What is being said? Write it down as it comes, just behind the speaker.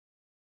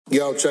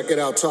Yo, check it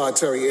out, Todd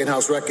Terry,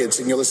 In-House Records,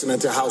 and you're listening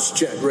to House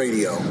Jet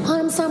Radio. Hi,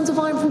 I'm Sam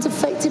Divine from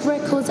Defected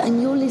Records,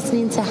 and you're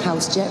listening to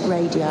House Jet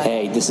Radio.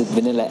 Hey, this is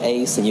Vanilla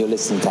Ace, and you're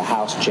listening to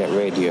House Jet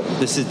Radio.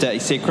 This is Dirty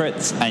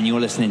Secrets, and you're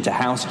listening to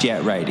House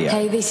Jet Radio.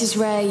 Hey, this is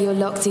Ray, you're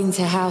locked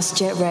into House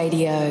Jet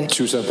Radio.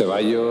 Susan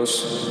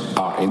Ceballos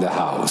are in the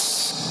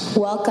house.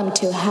 Welcome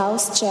to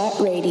House Jet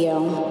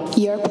Radio,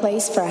 your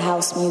place for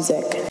house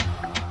music.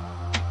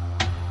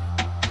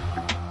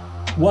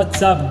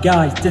 What's up,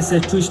 guys? This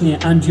is Tushni,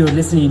 and you're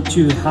listening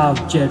to House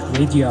Jet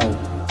Radio.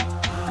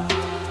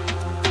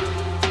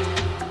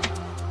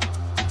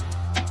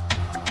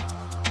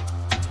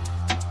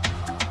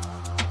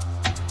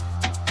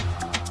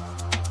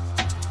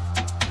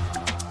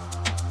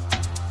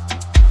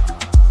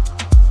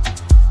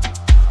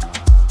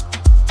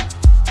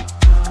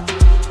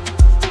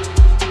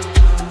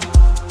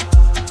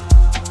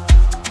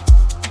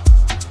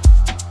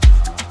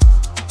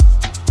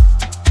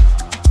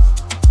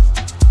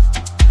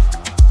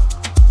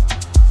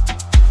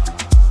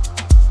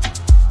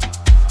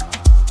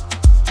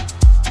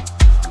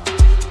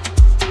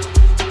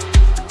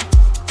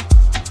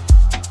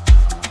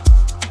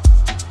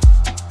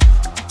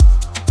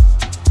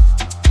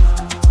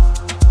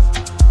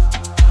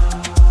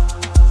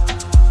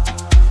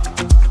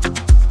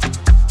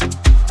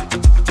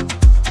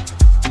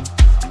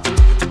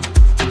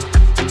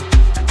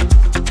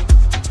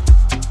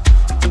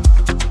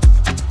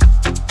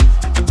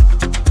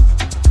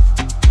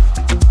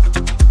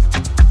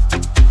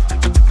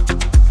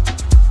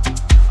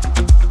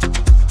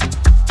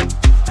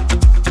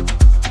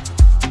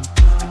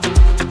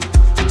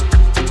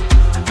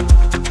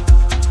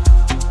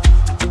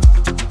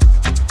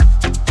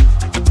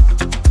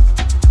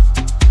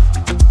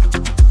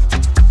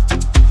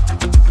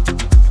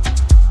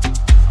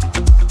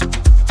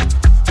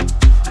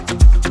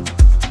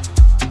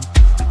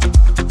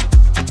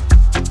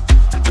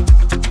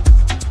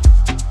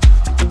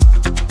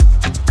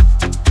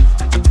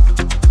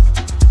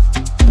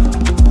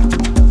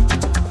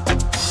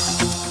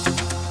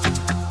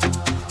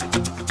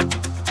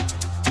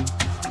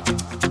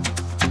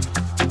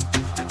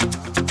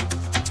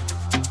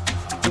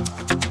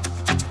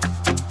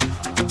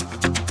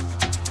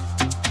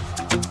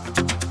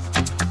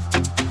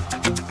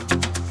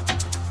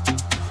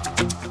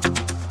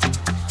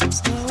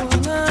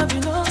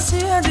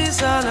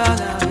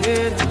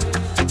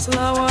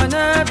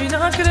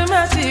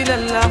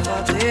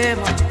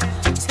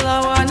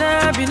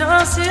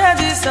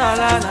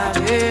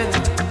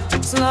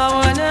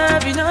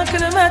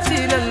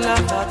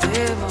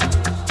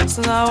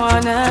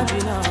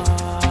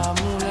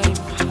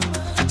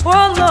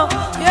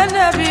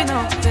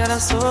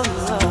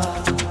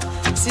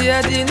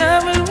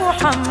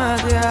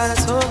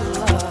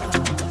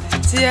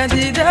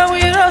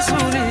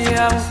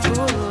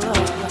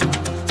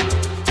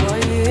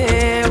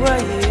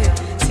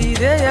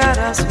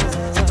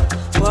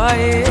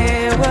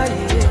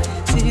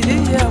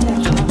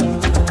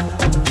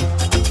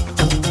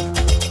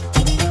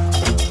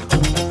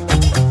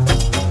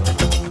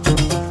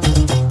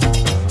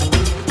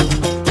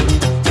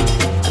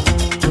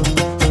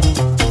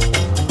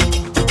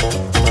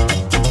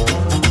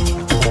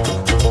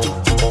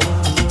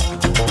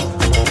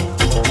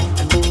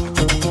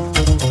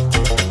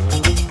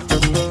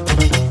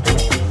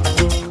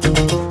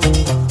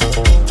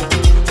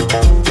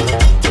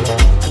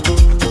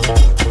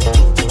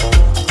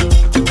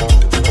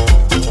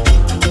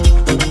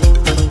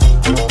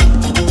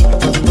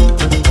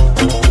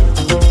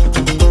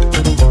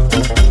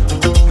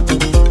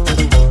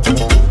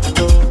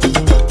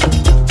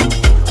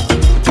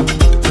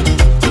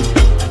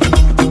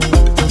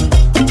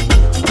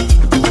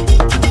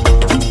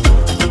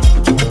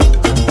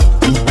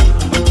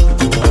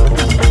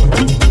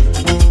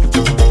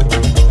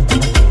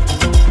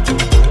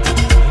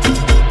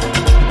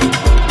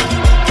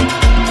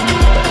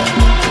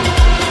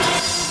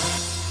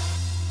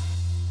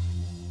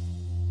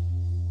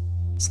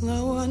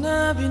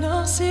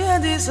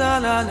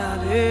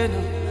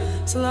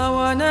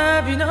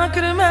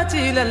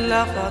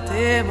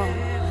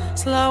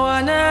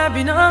 صلوانا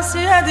بنا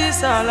سيدي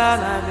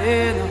سالانا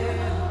بينا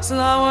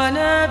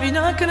صلوانا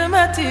بنا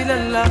كلمتي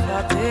لله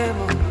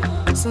فاطمة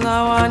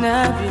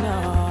صلوانا بنا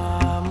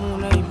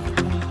مولاي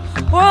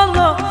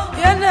والله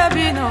يا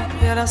نبينا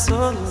يا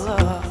رسول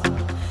الله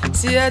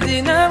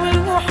سيدنا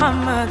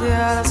والمحمد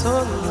يا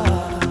رسول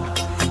الله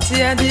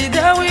سيدي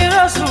داوي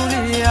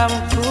رسولي يا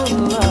مكتوب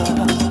الله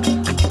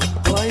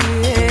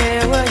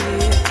ويه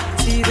ويه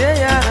سيدي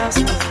يا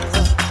رسول الله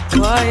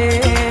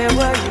ويه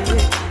ويه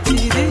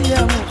سيدي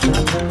يا محمد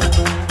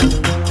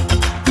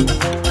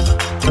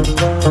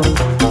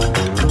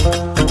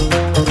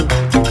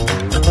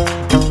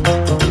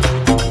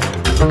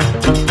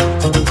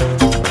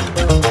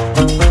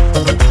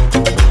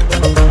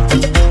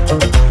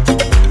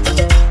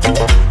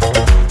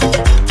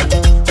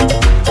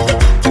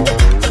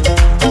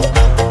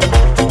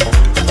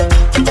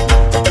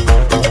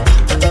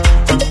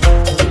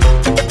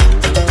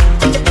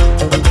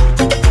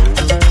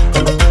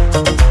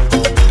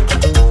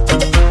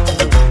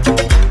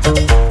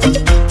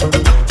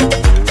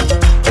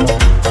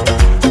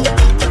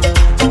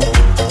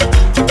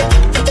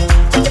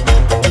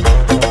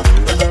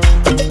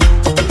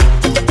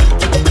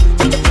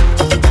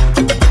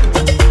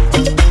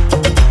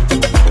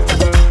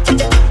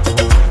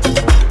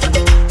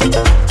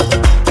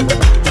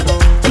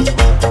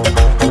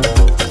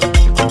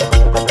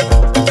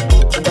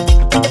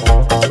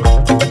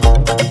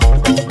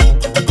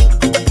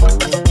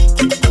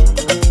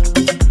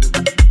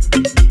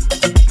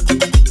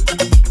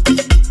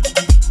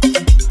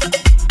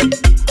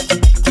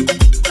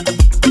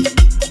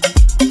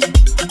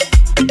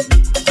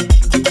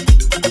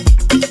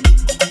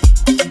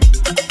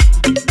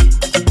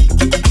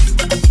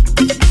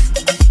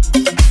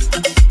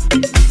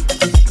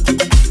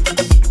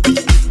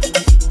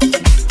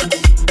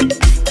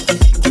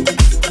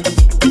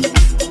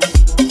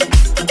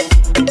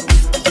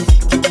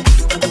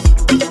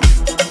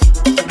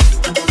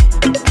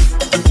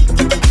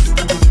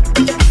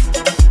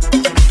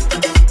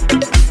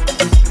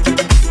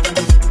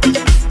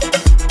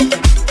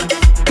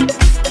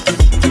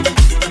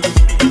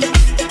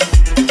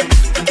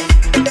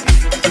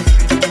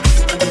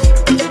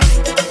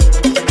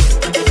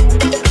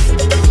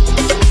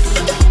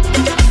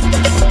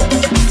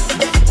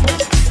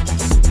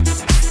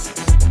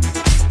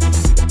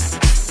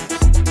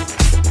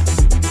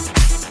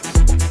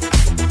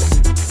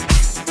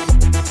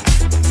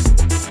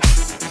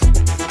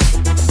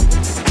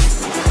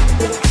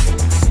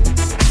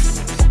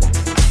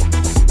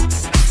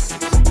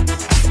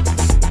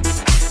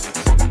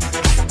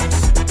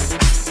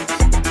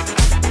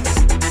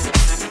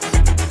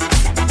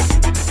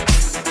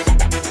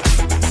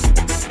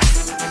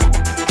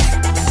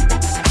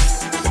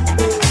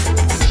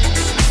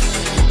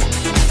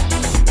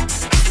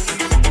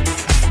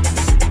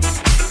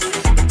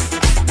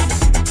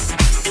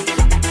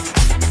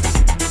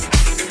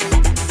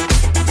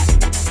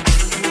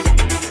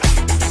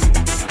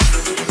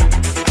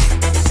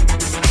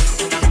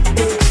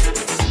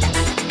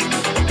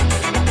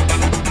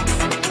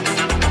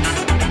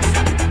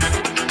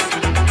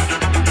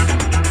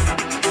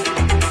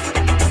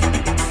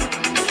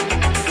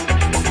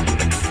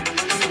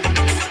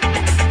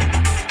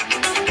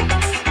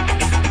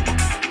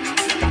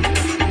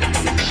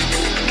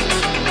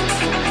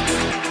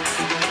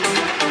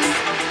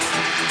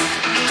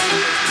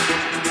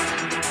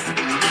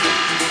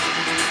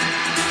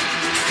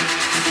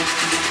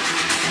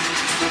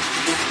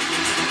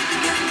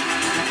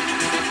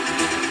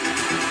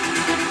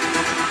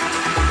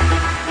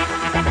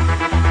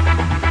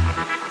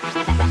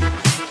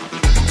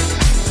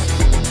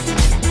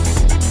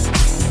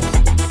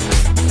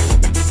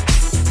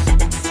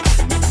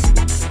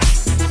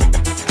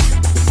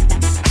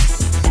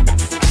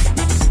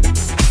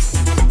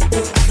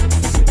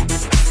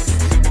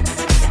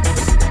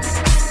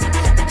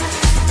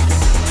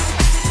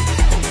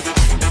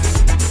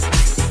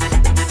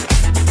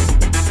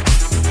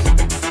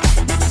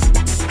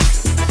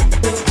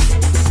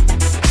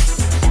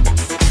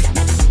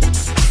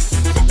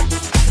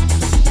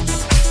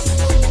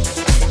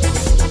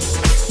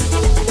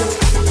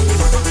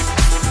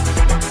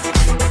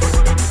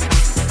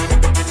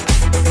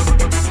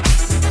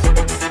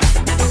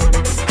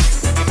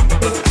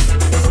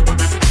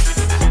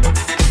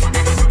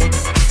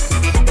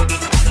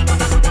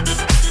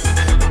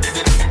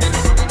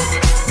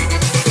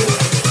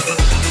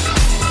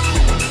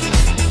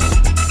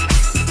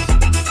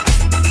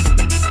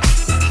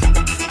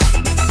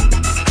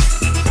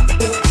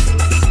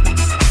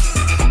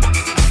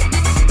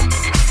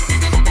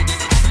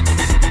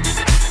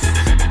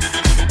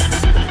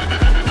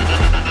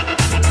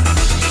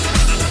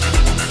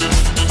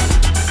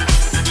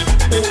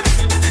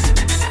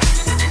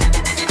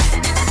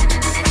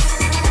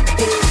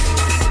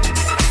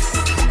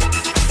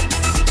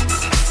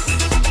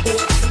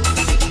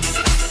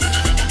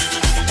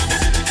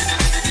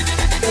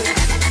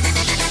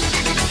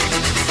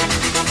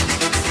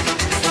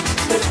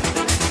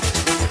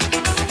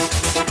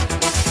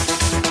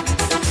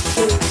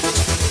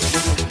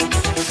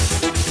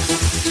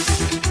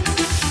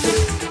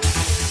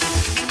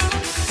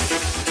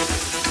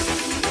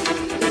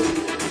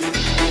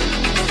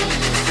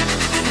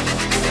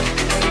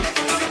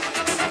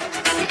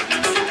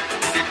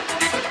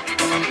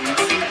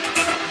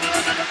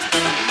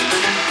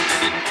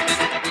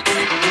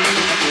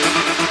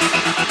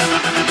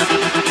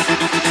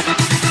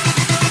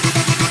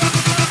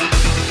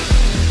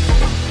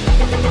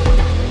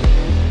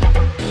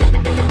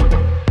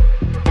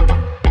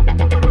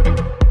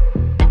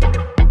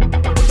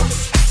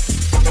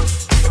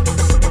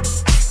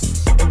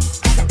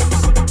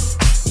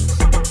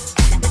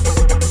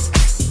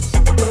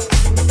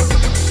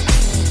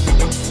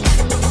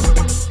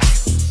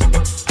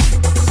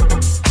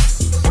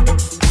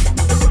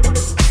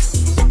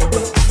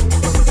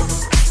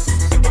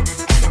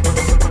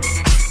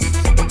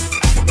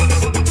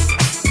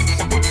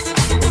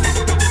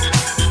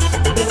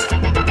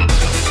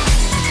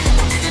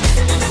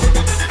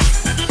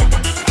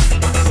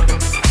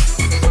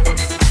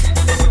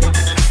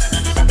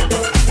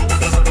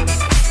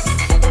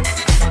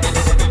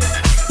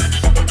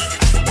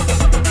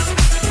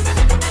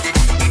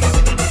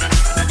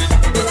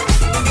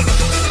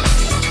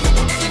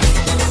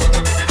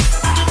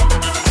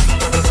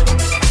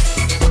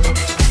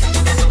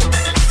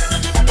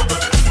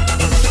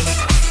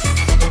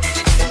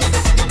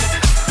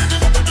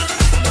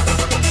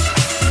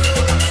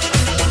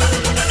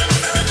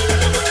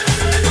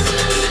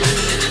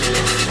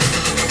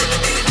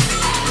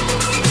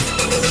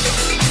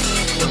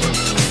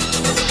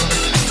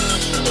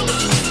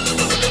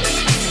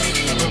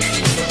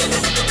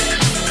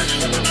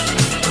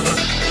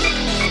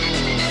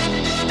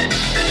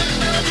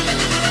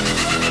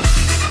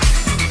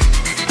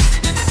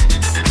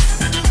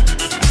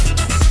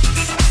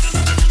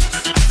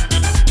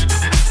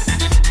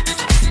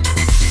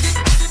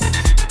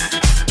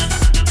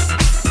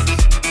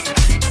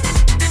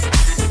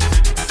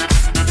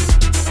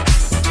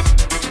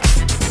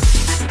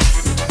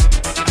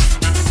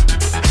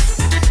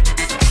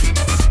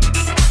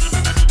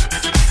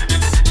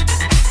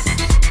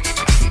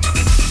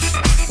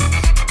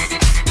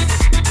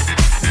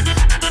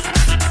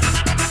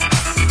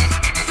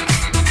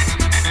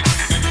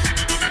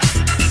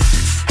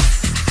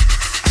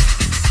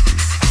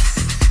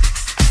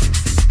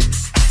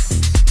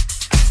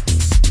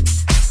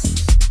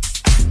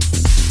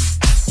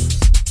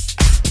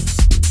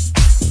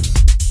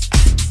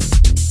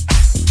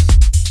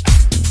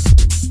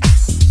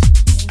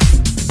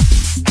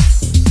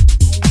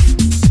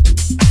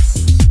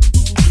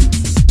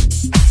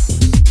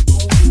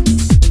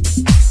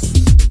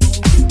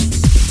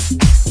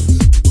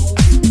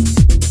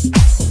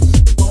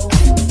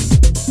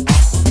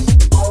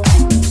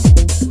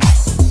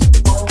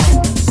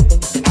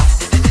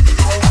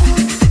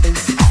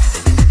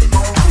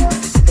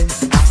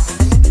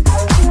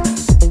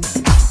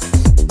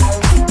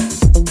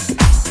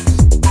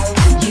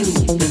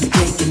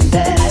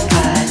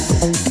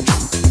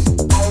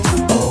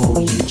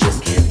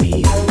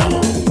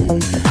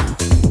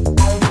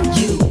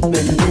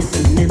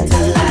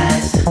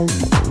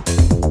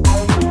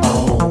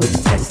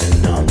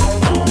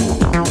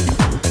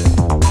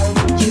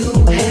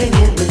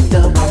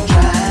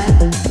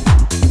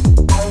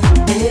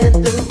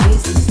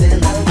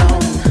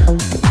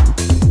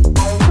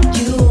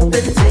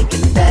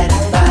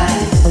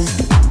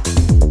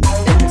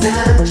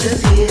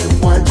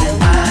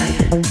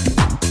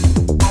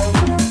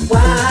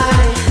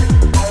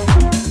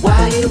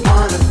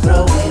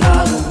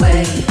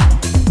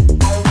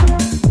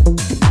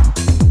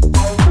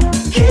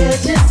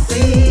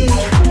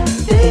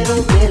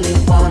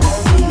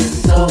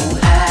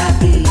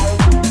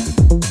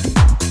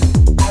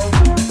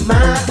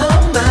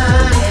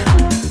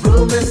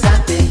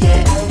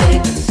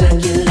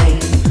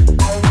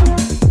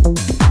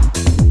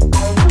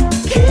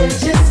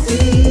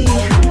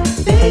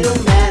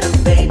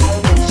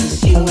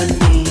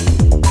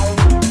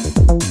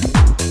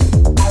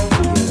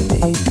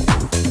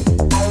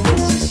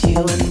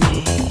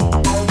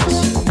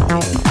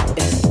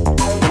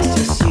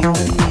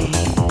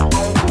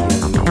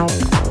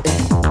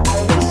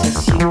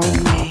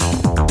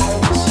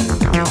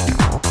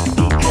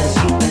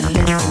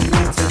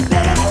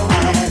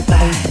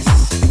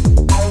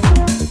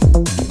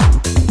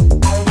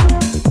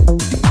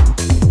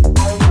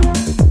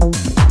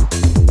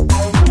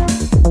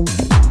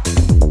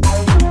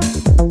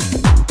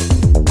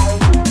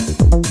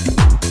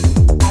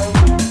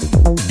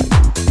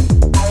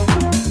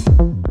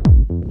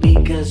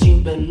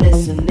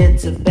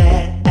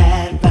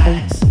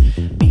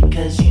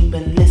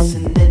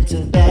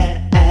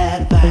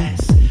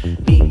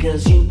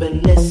because you've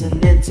been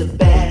listening to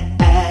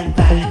bad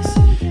advice.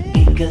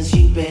 Because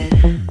you've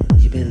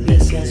been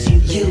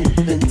listening. You've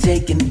been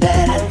taking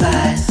bad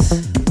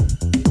advice.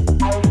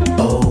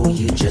 Oh,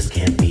 you just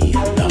can't be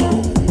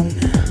alone.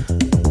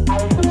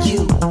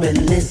 You've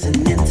been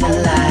listening to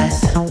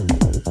lies.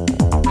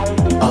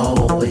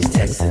 Always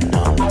texting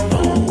on the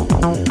phone.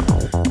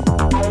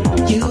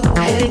 You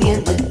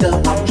hanging with the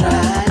wrong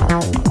tribe.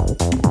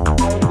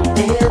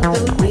 And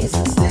the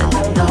reason still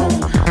unknown.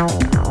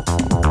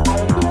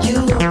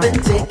 You've been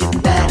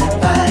taking bad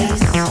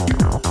advice.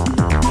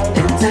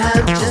 And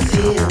I'm just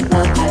here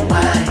wondering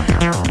why.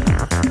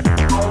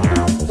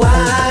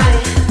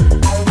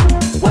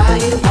 Why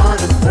you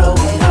wanna throw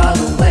it all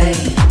away?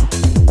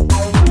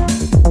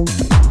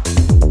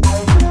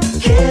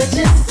 Can't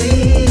you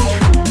see?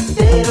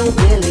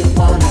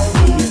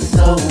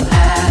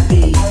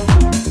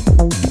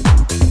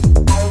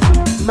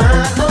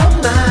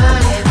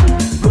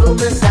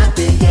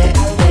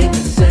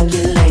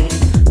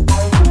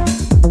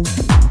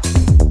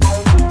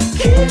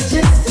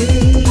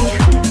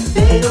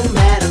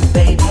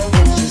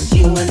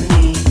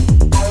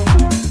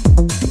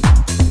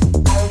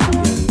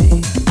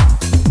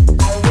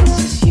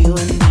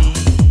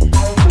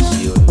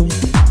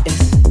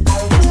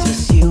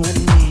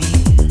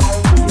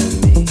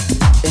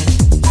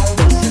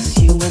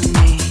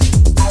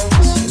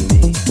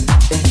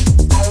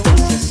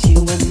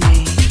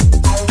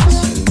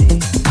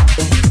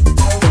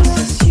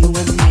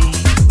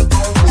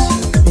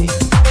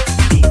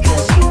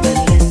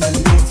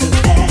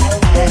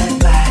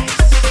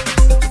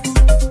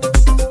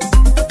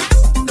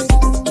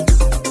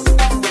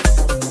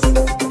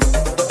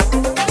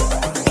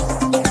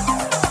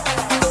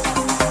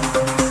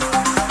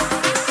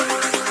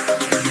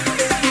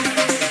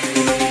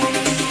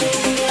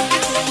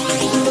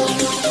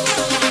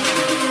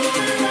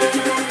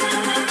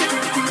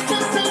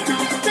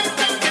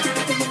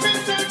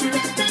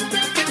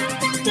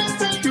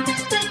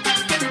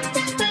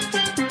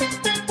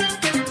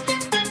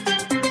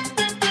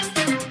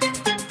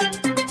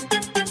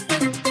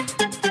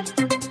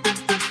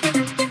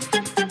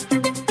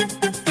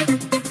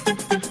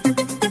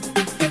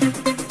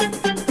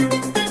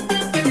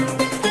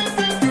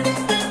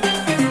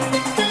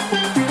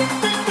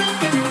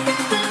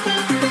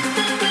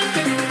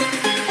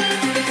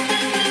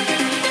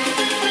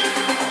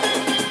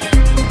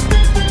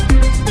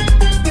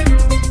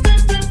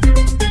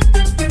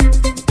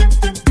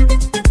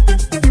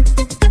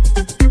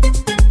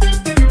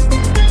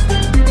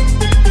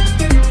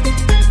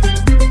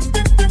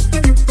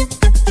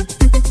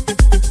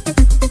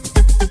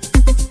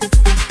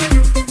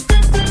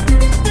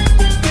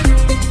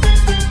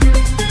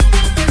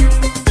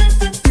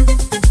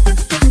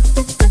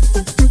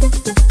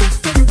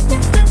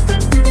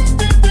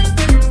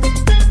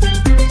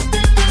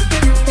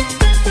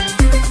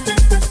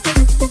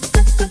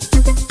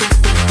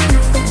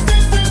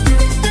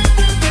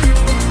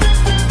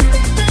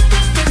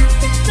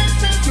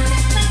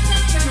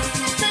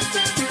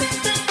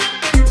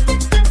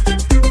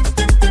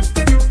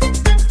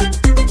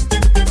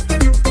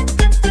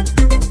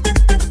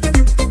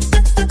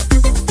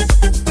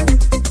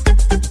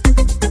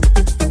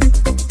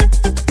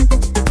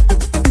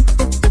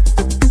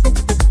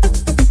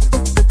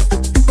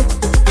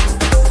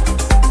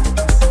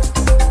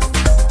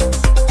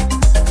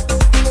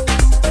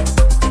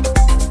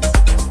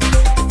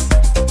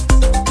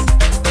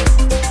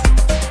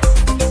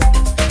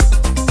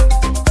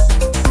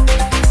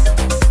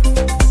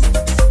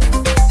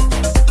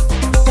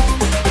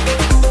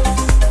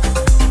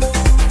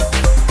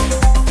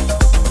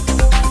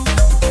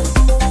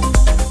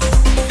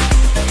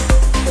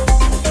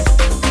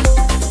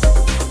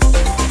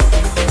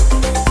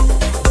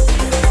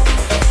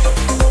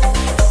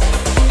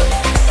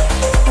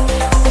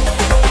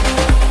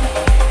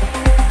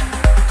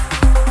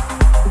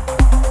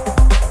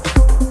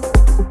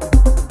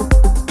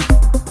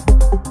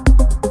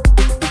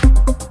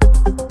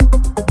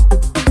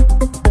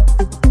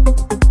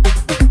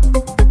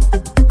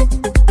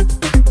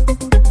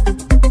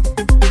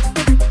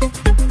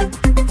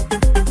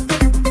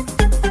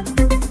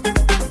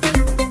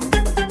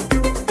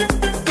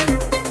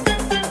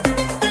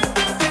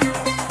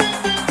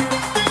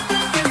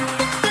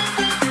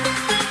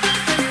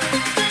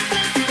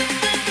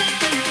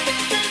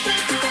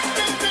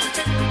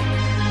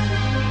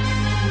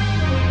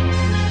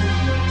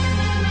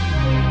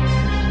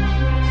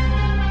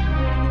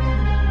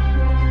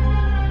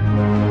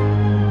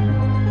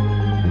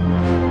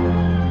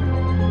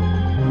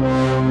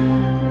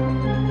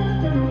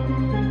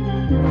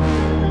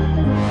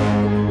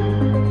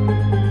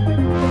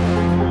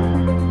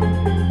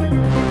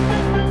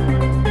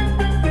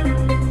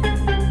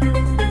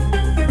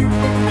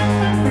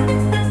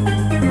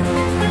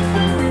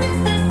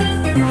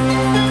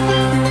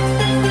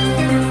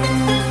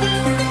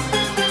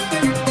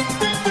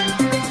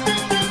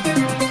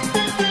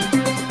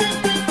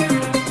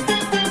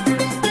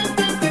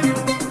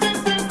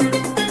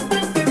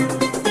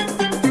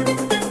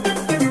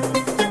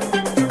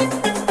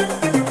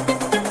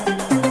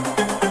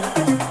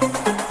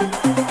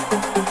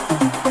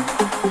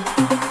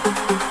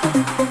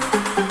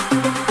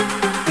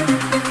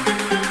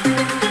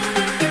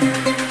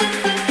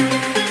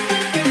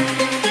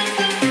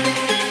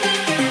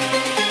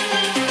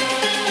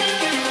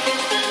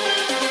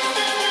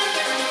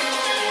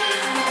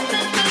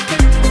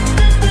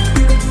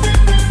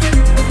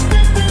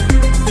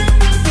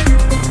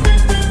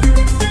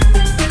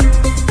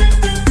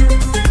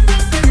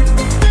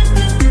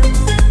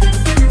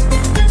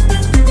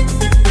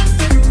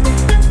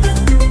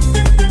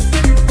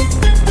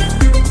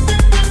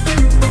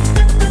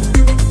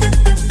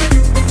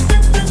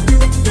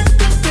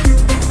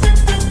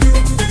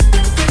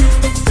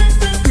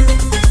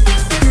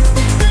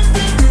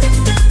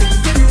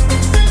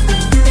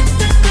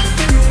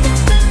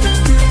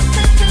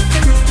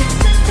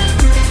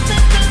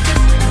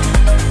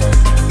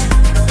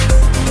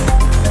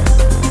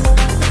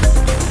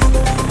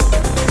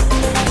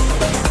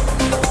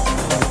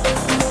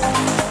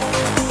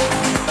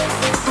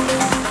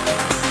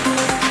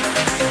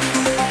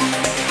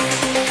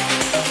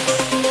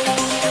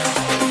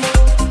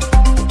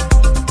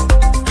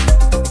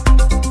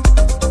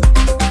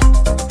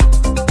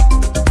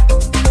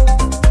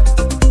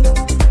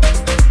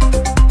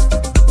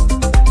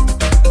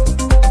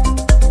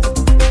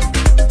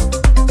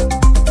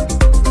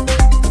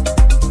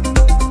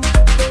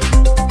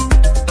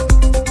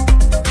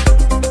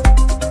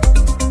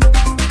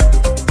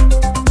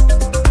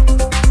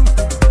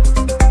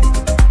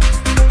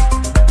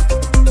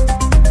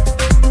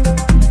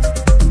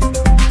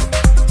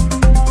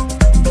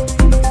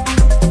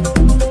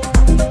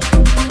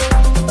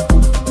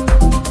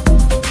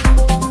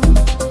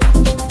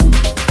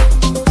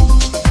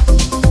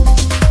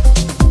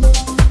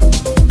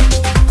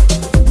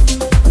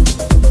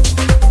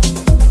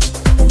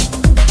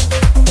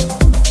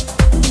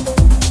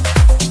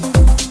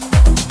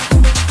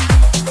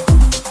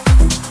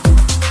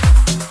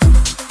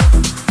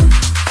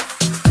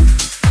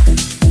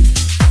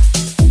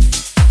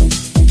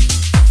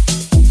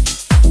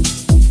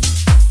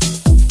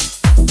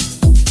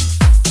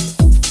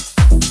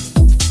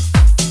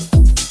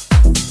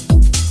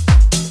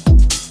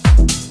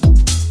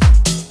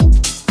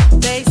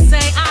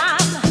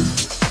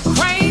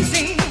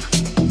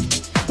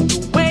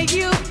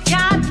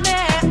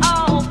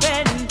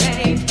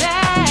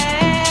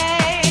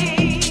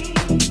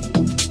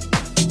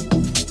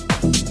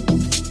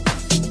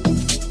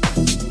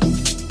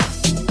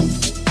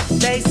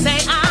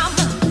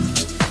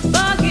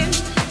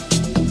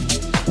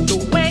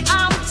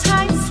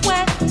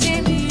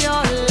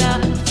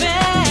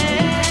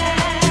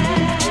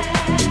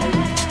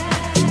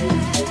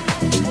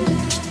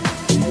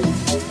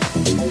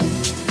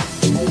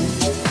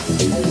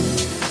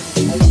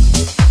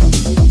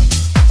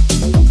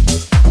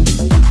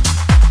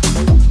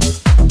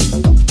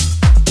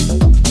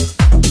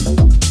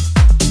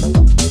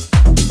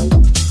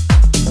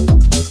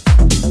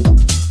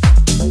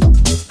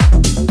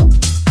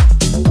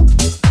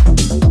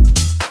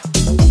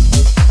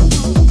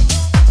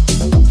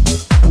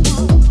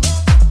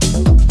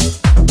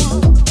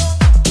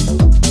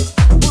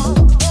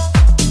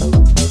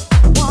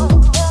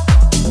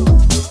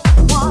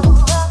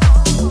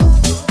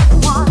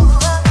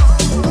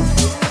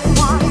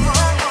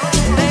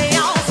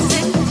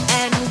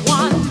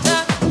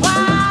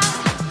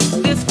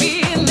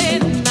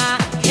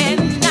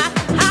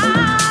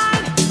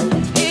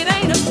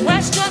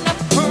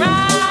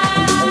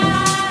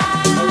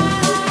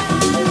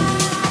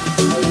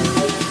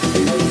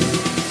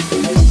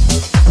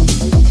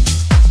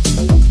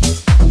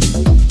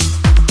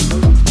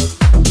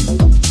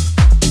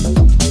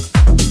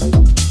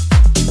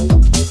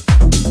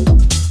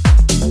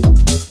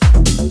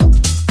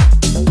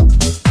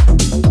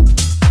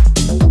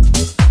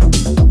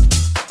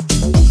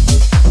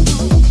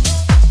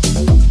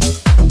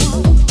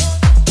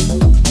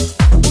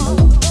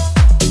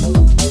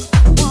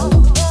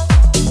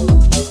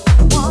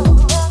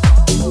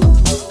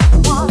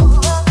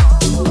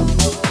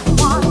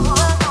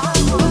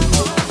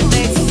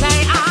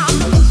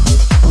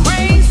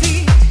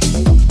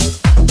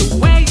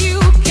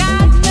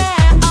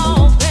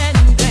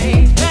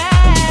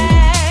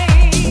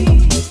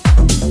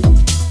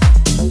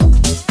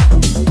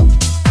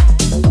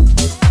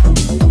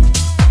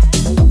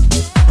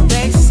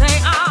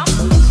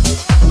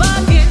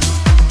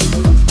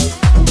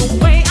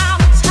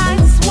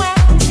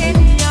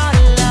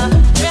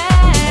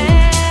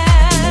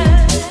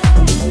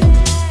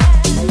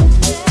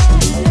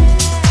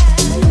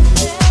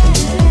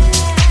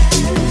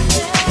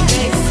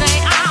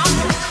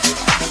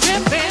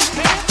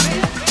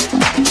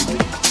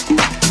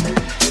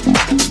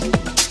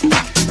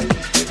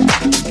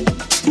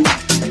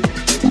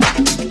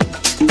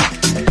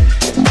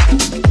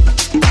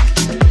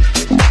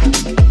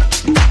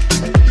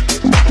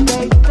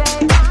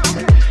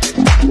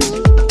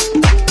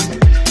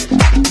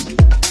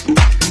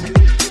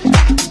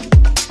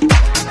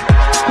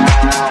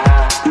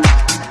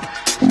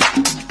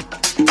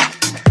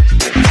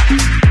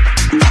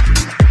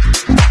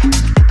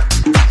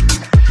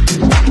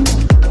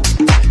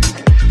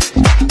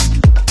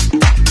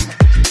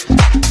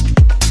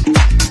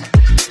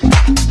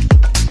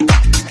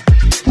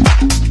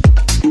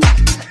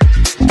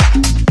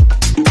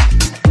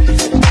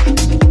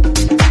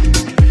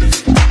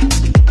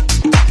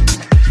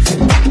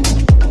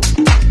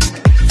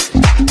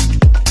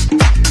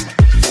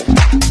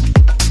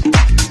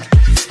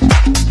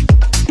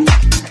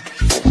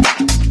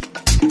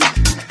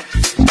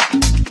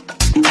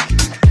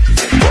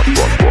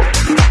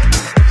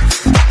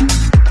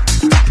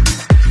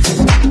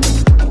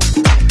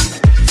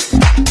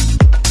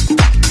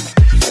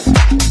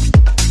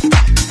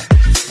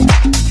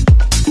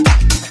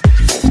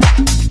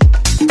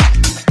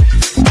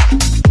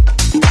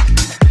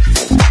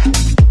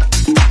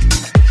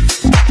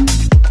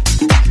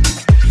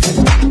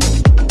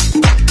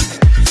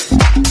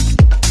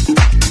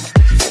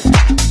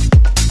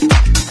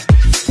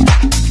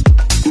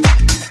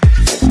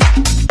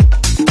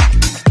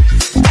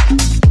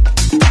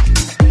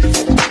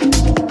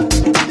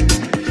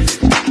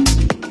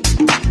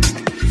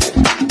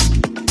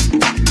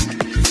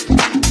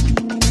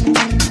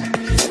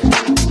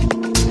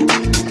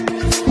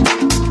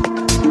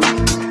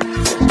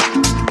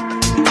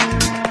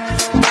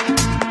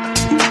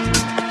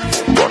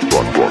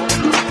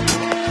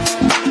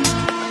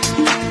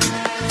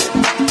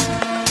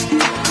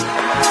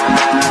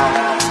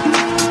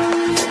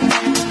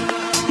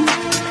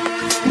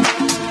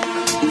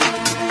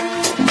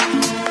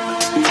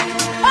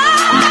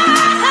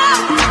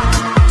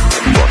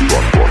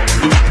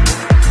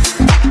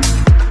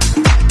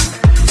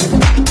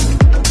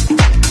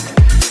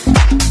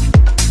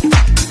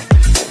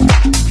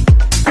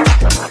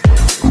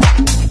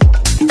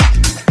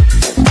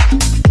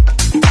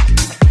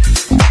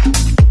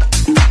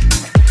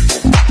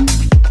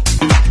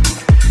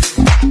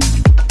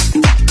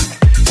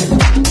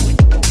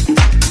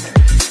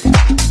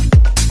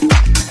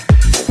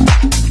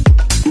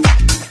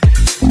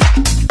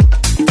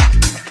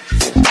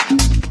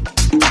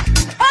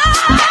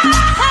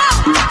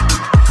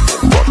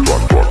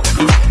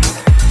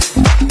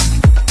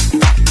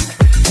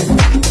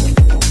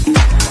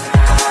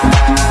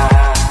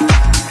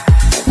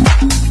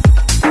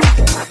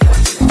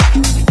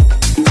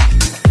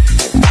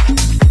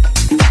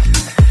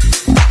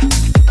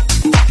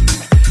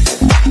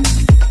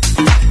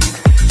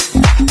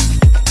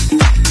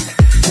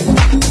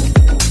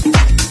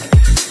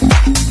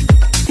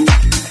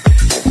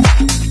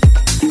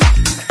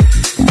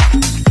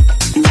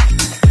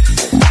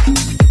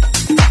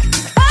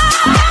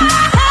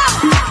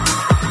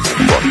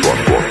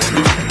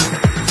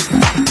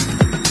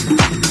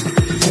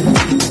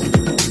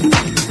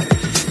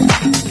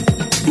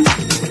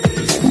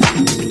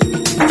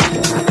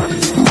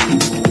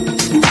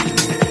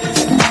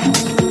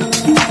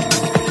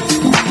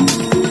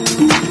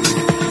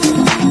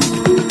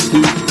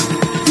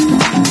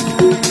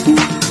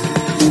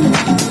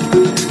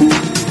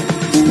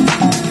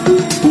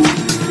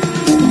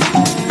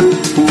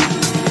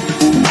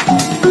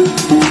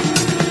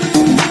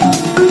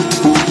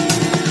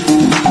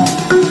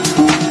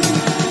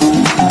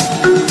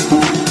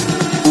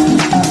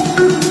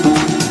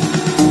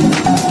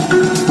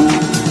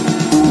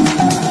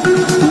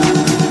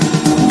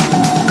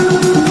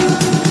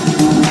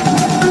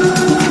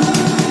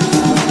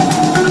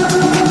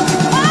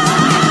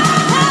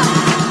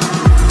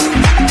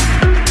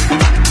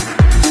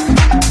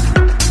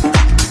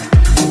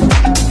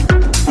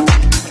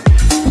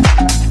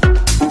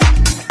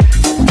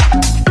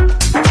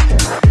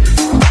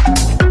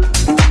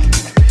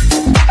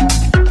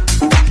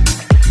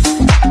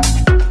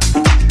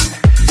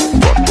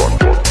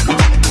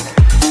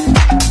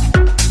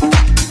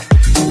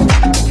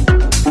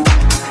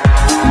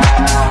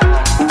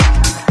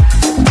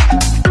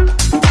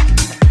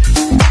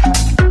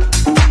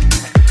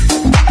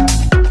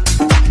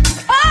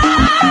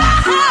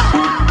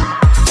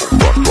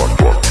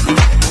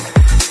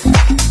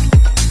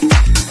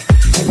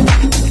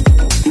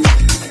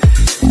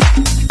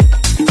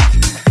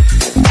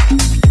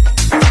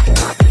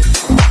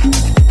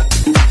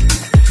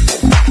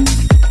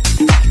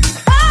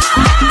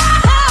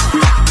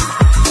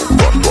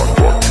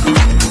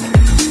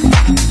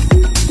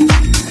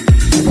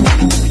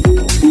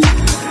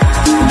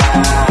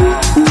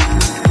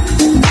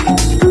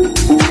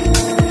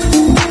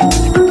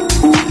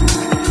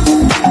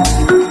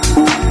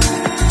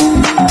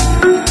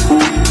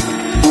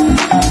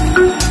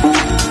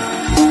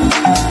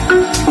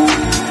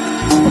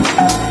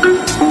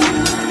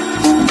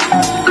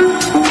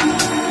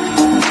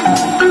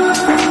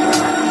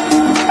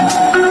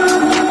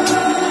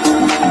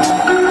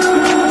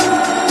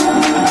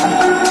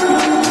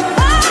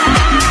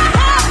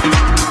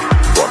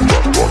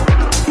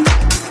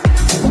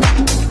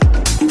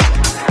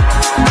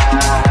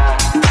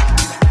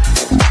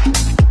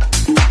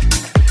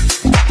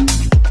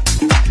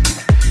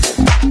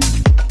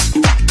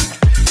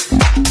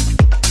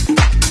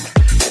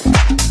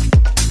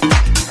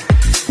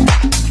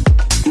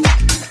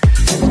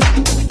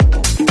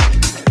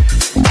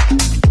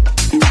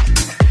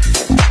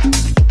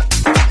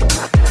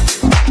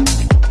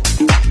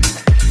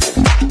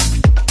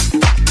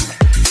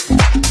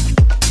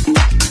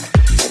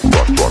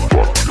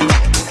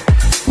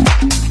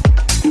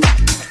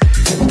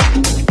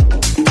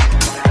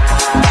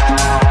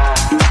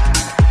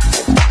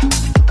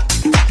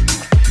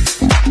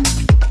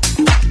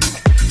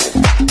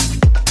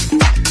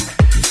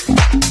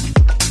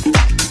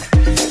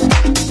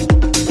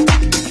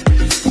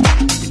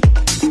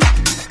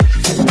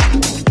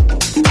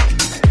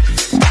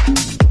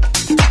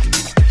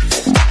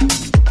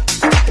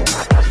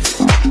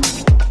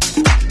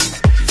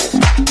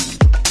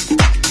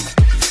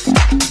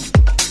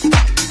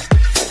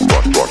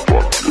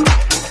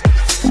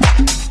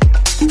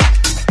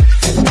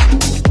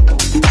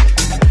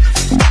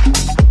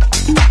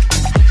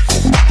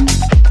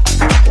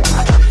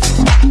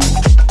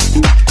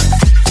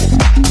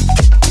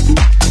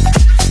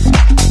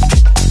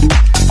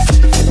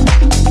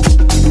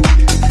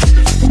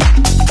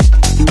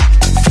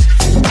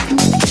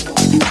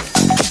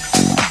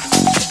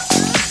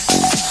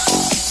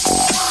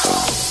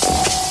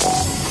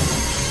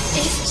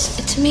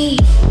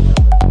 me.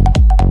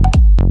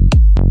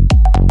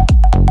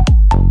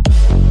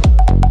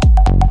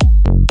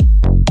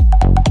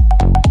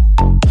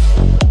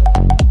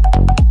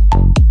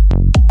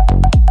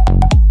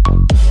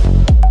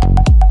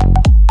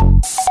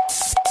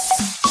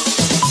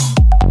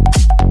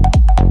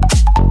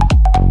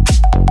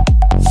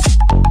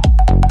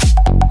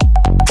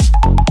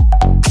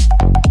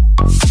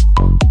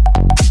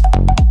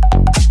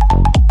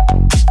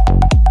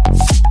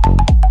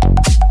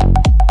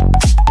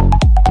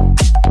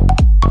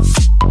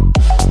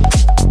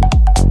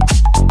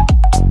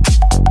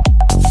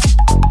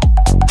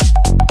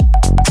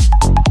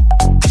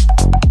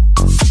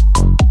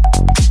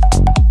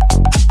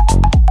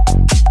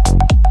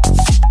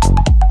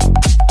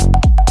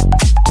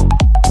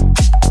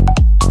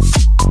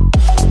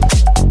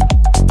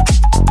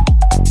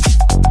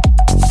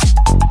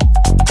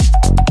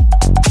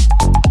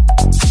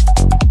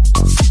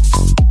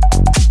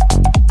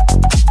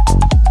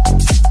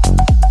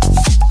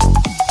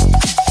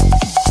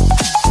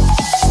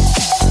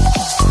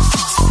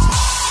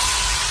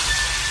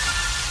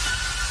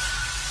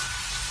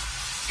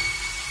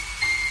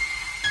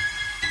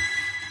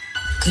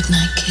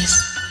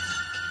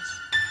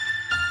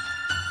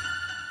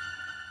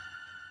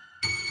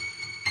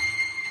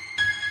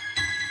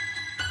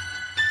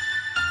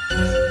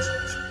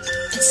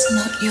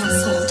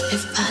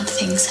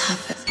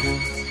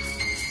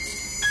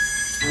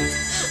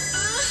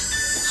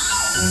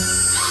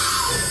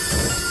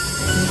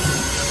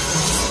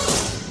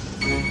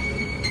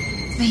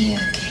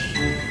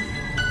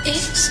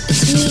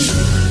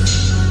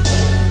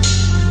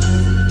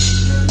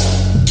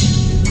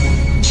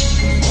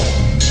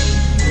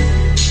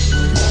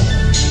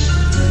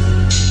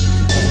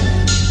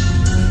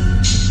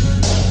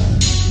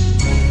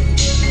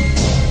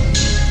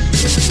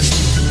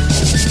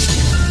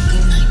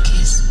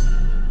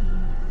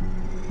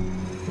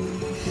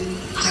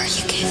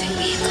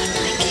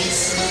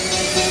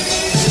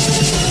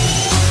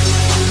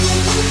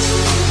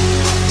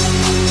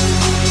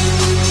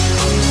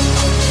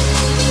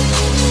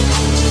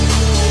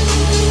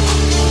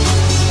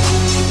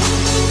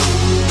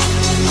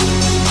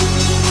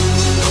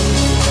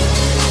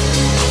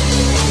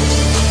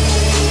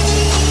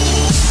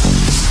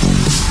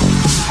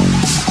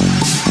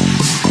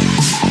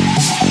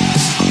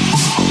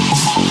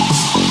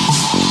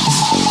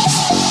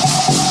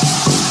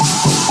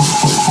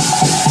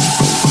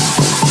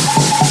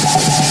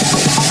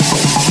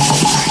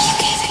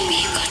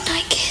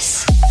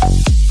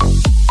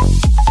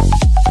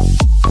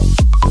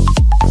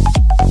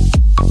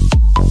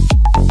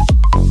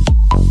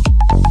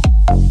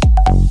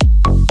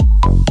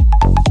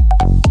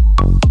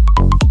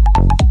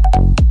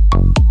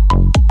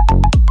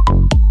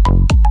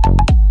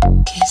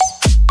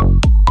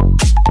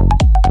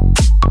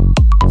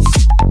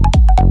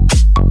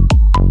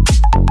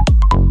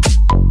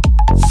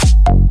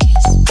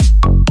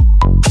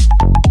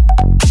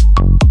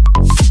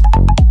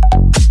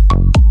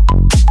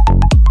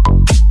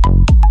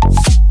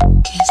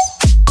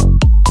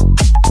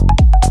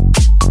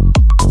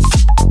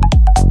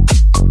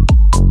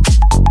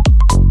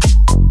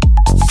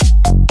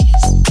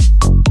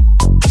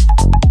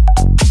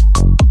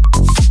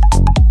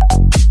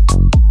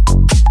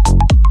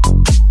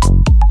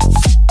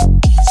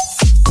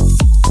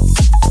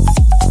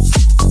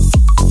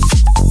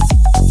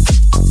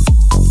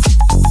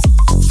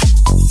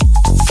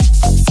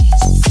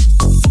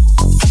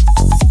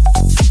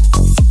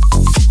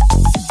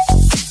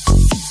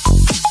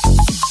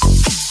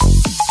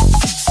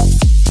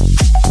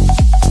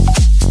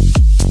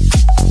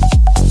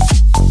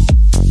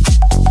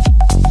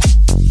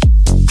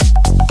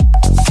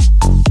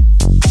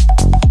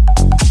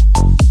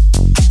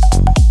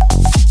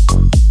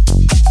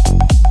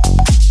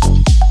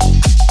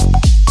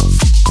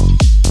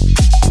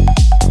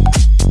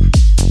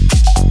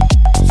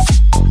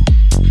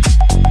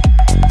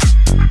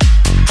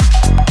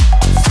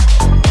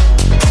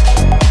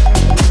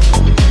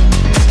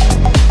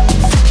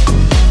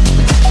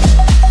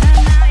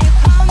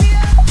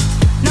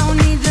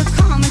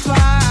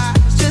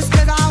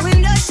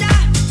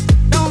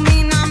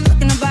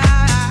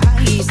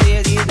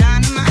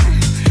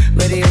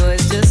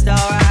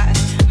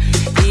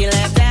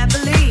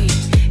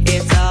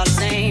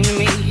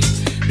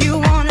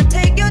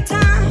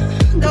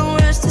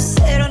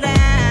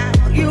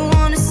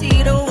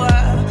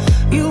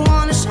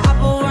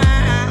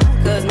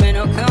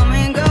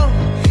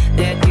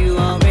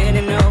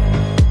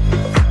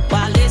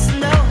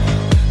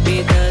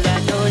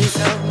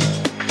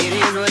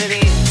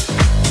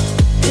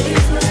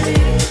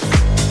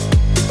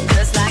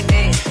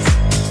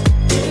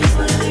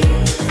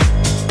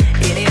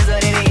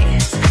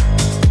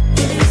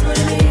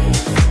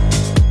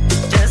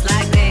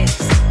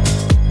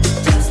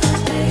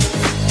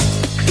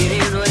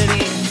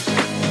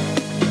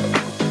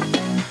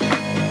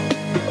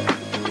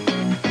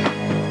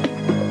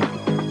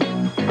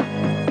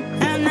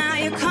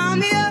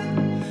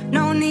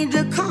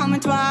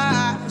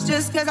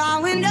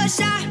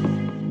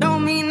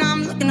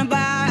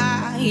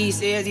 He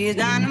says he's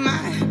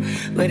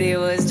dynamite, but it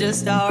was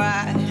just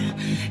alright.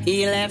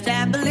 He left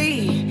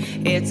happily,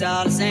 it's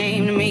all the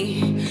same to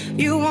me.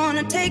 You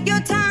wanna take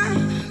your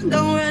time,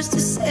 don't rush to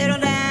settle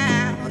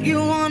down. You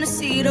wanna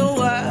see the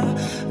world,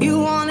 you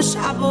wanna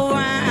shop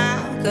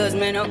around. Cause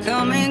men will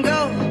come and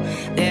go,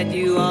 that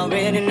you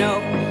already know.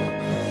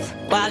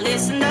 Why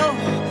listen though,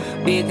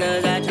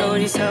 because I told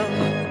you so.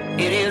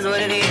 It is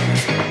what it is,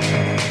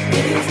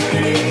 it is what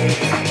it is.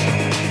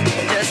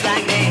 Just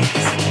like this,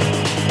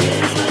 it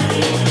is what it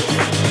is.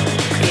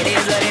 It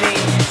is what it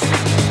is,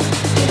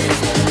 it is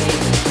what it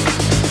is.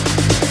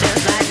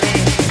 Just like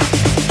this,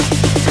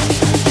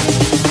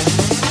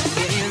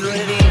 it is what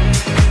it is.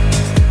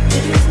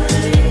 It is what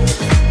it is.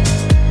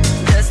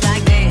 Just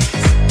like this,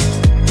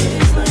 it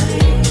is what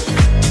it is.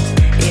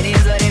 It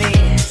is what it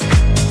is.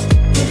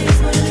 It is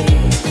what it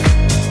is.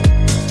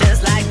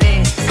 Just like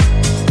this,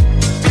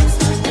 just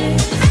like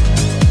this.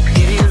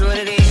 It is what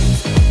it is.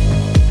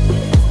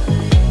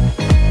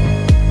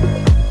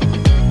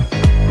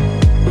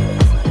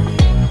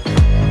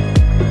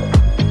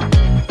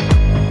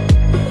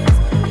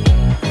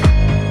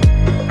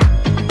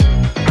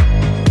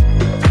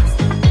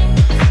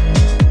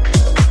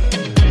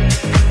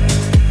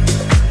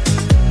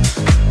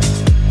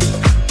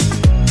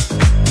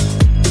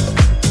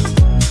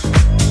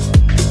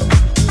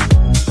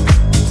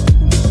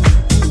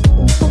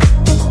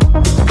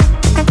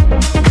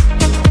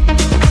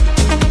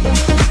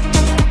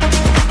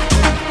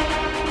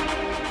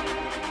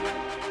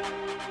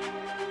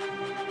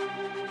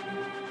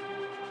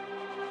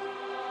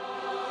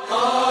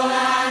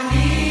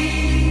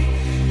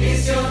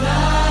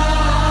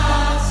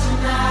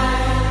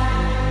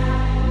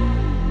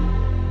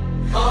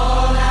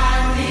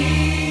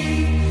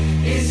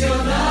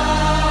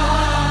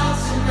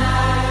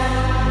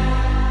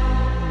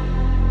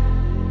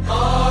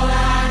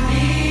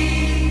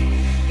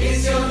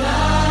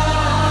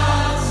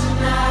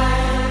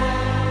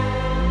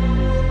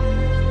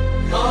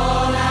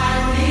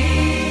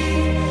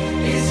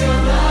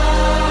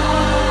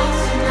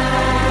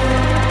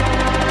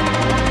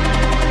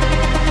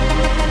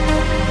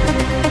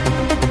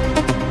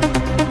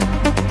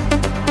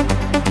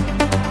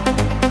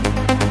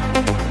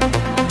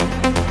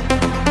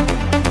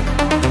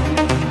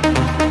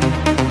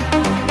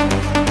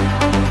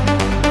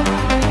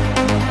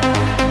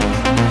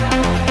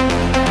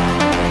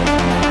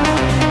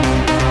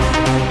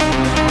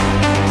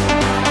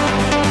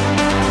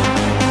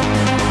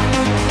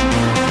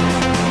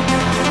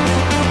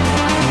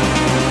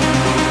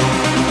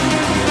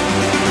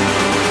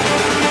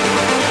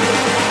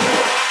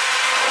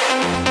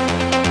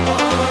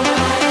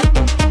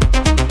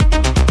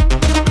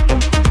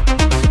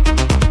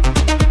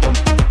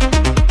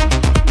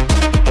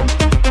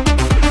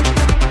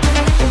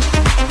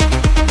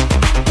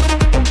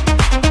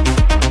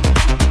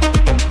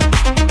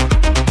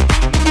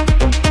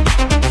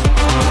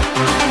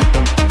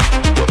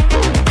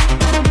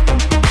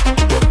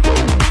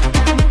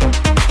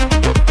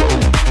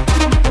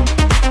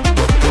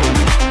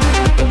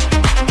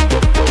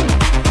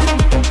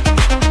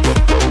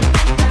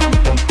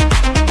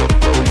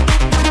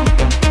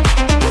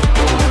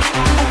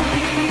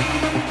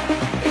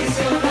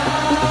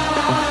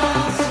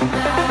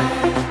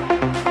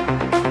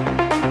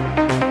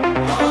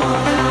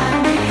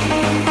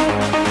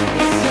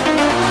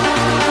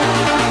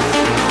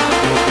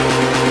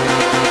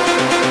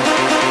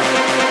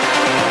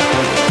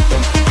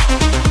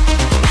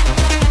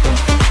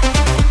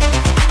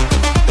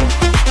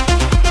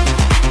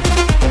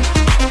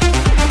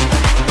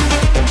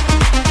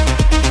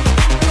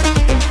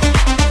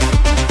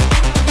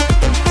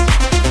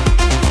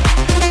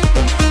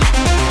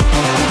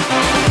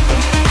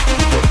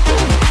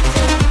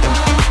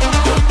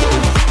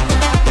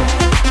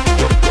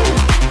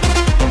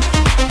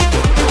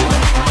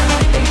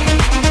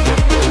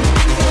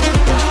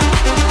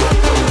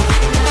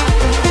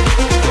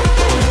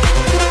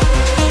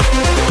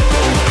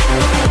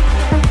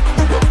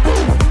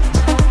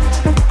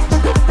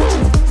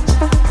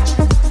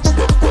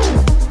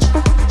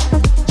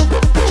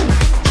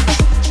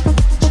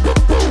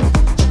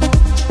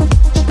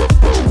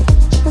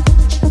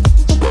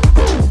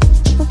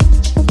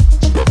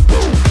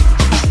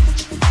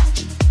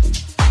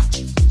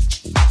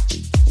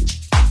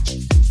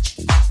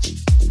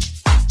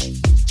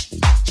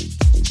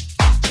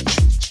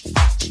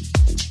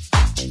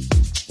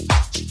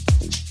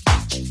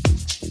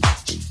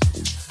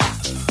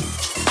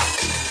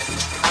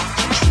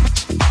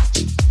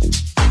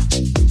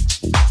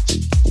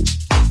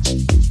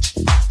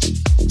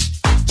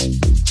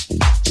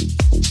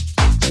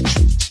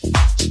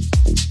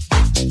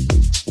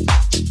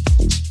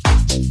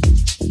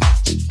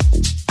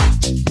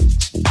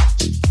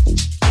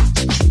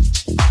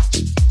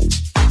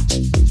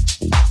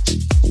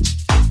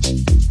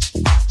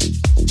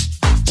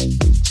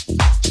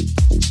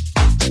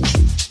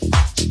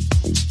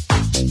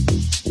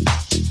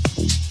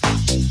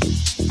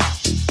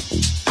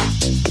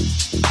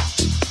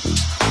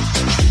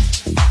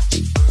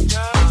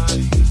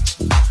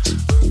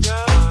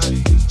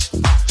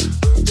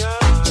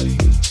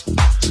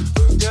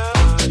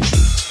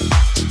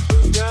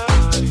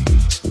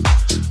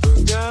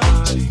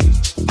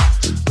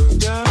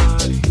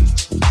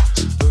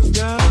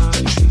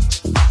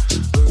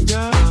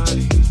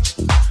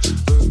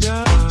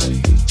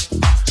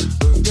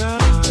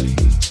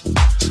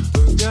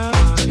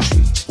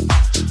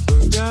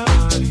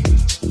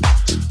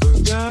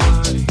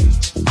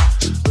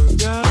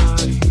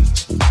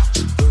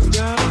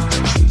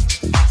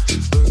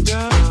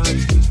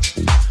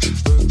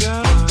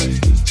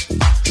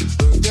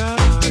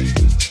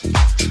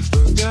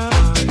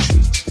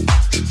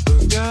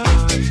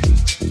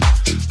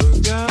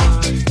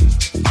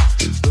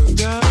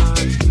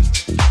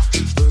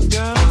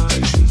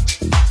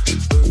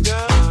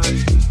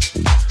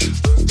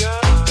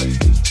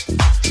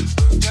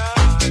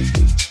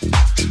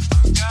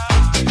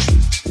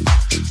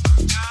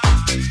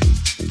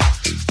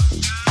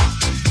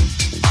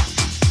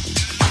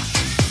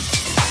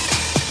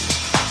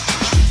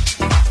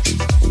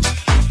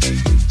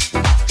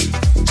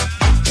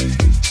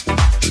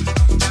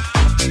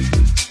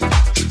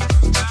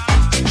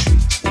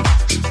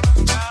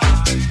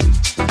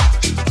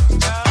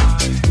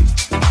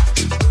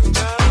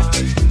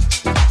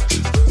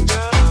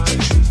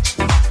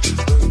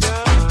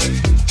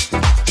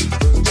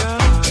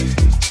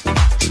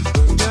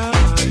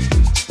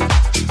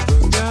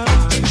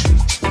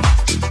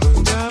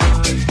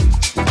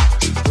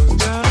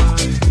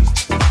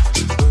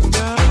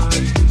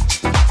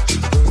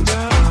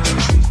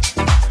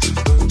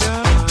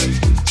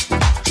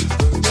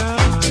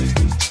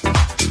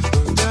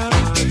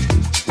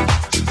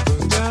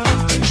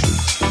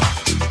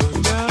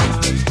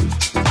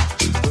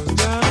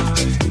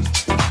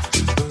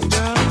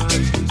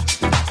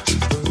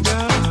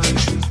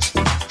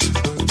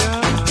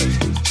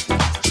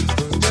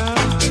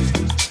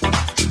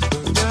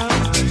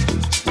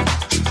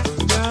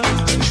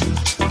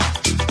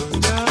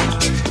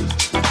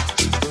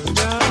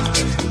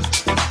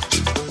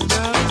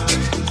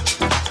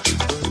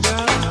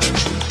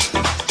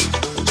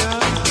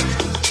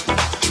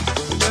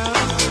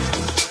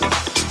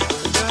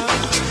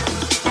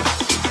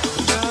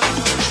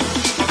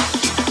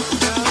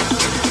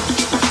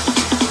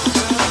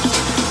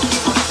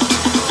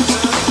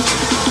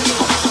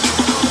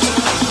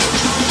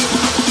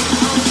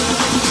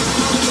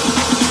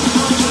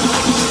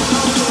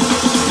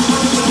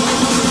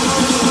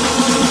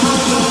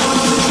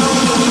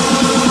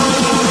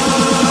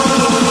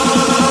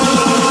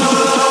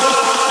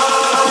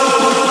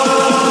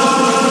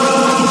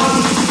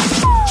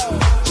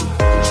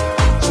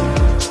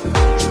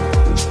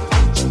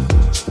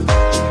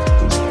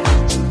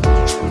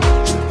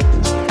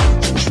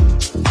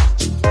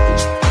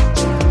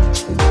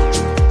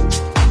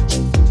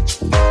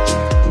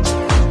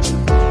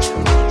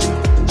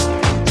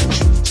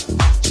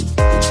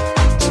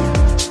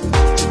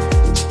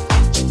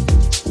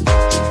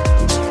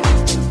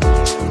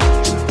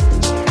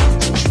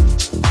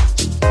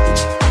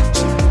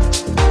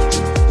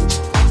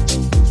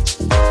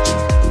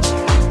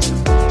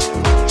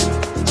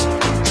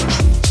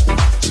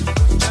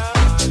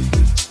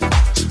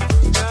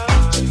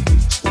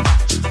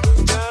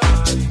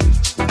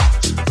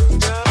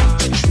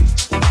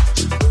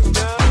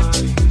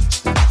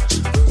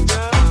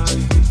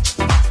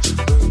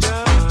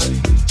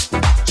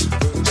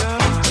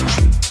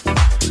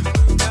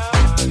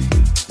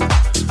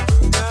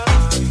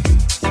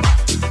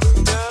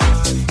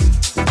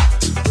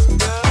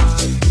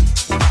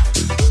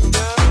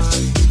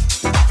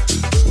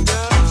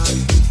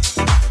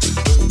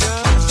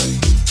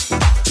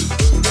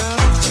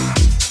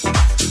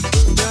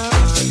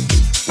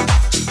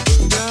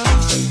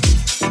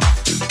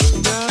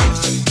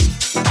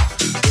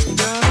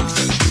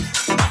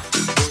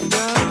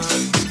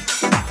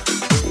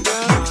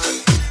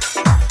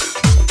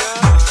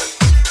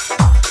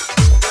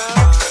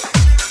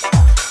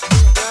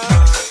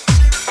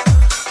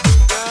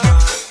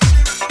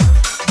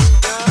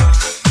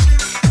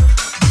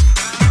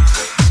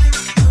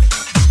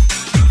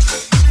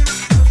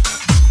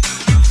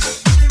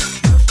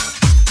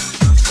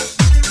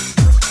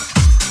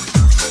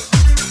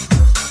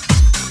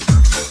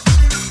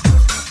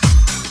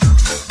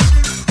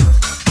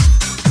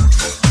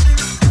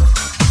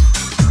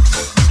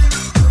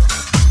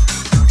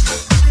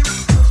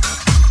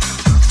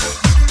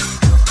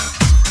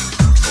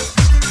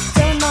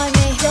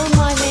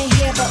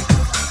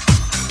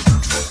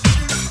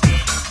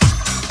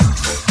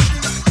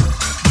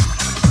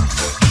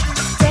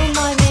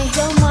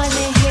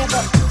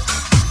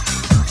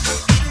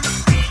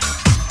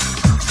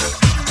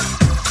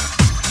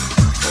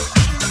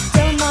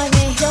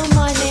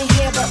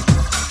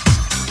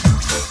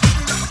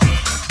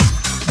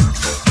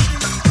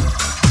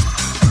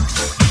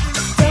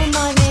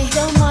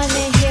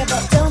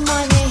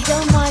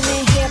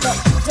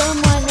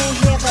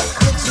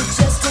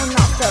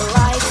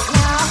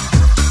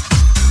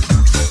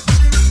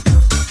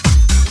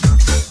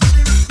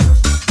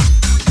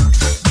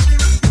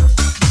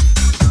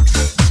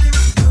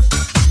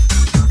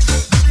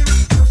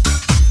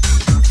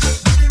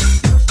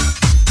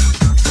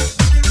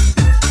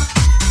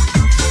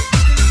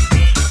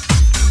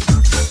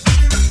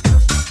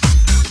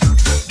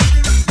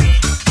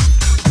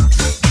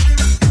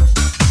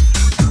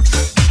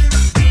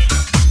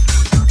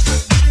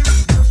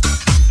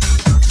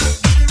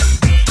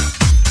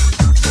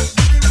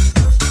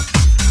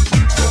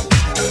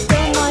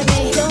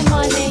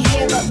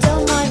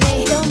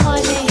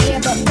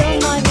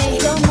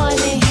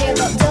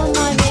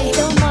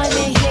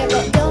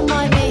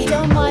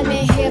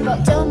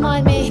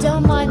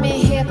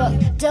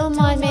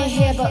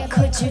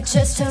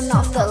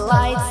 off the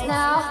lights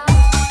now?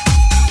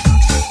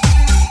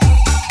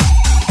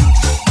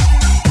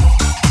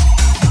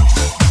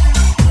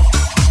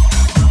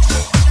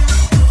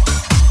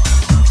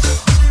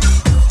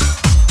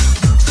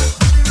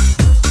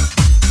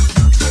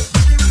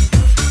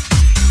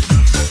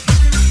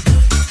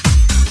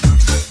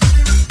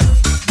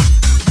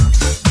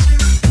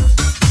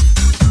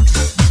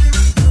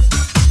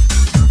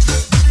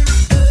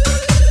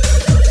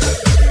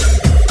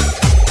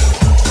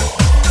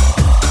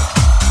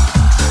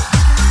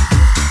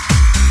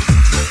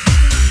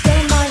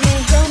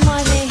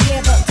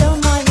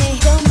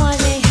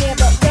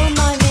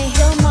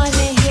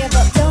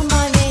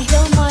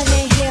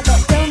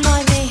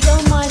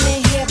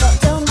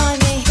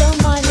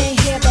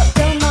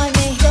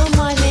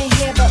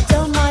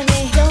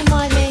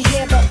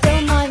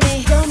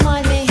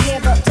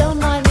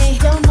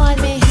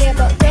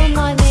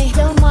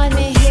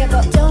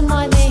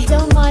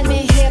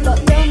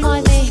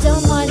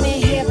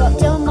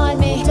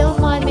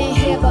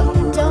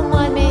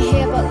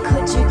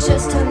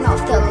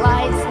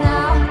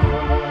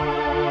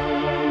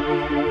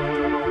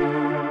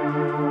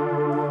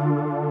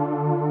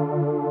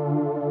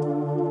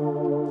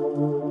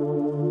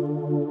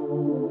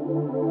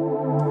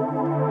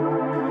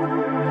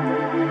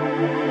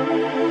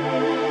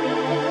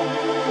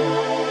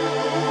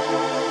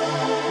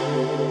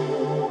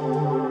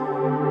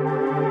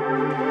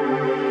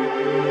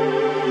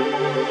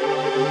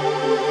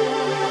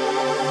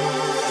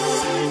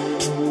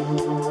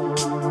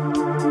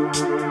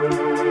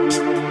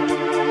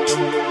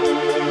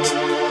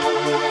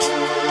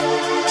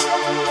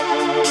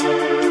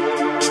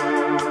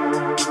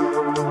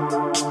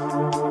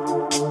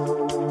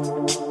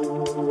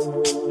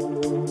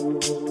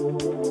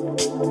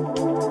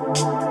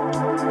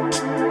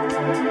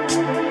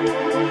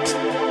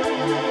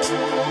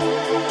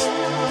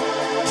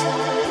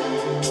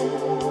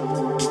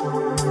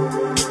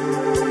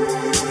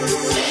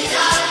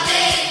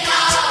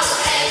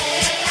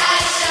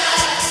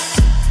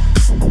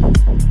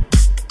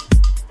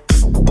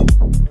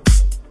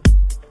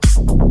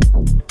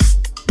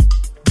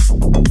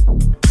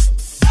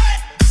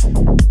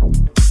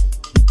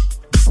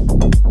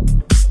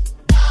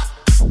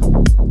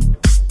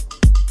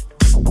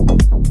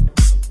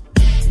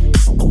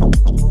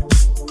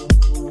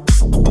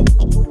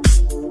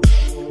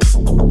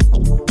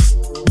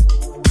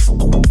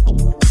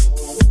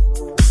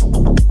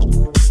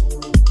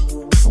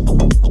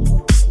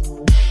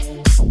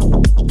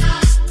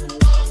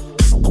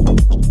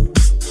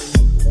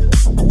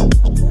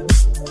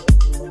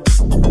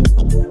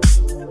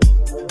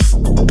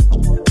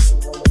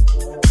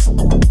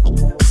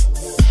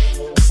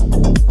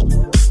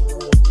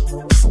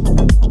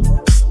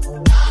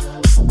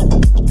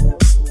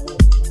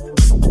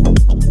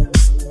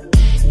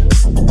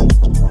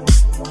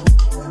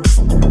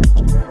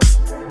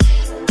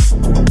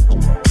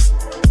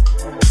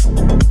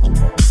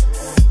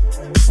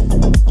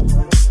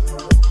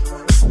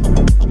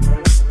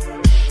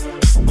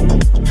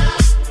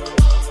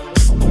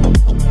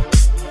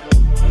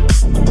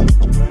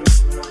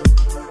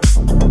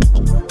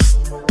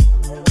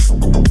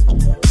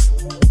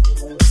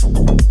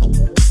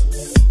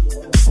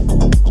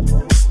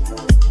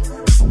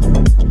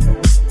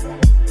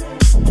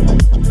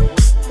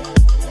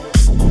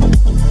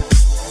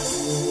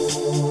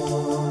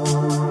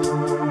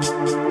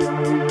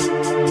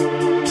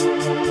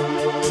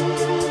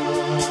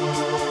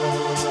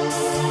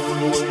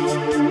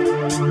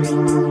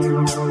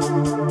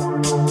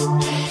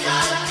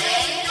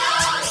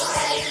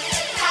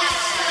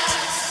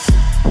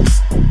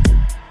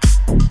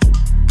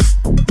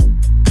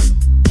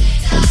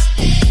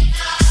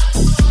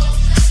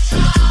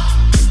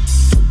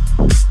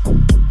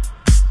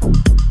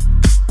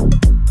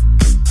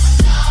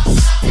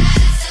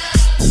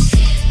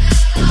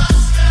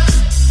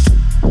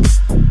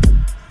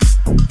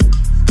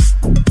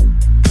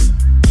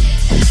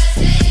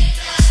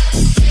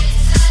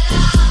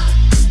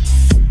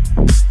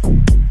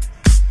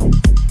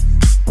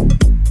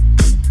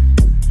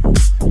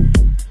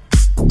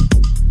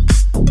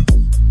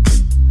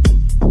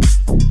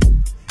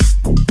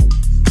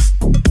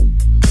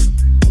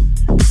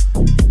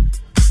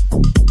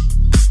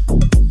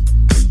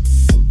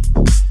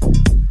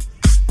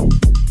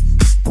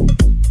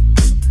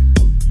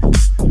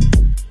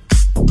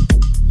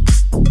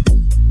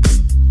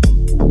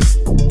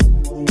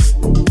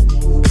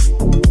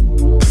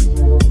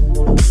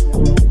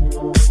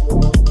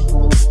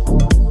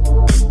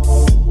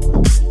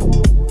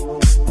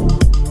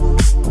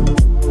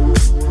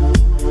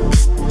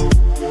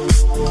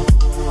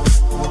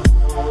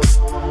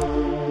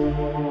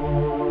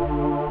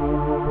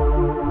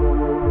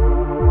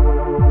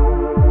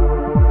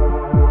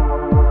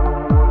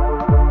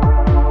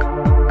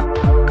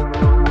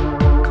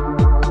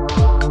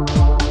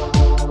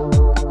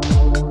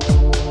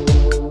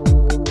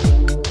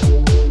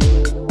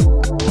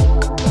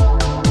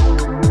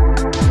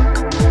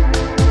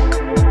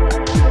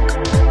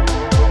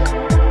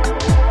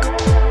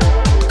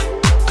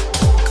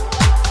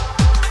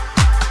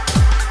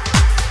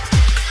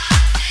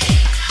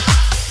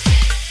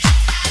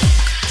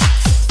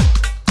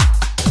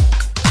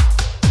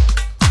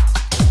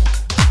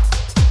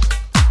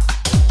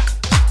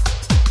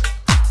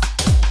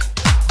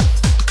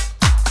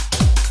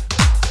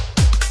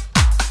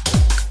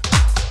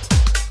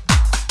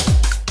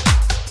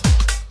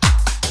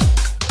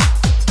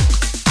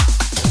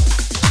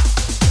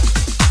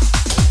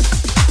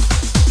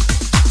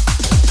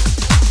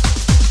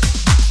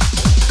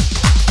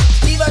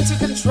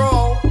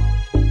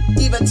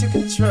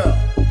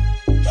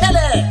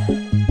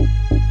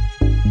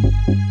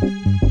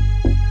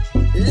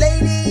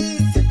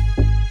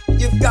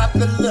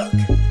 look.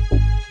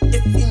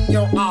 It's in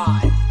your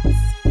eyes.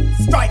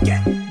 Strike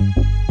it.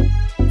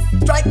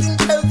 Striking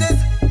poses.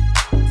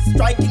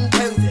 Striking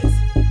poses.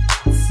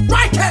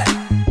 Strike it.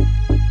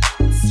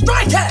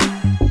 Strike it.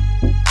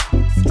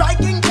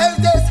 Striking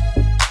poses.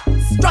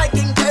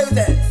 Striking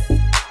poses.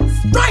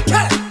 Strike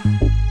it.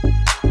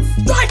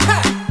 Strike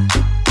it.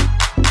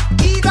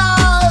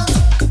 Evils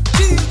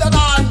to the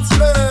dance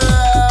floor.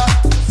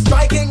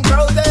 Striking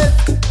poses.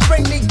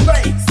 Bring me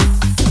grace.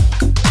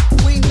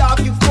 We love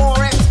you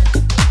for it.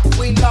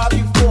 We love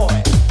you for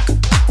it.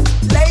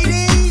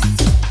 Ladies,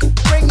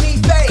 bring me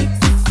bass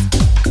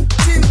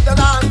to the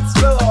dance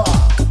floor.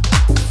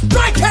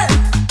 Strike it!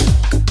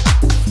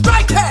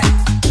 Strike it!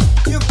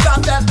 You've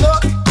got that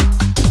look.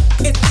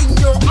 It's in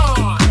your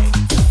eyes.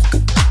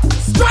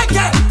 Strike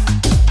it!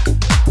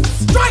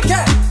 Strike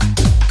it!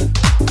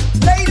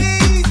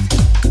 Ladies,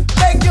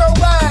 make your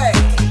way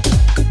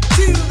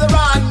to the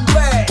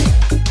runway.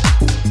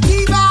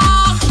 Diva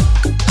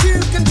to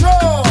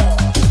control.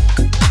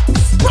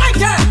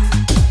 Strike it!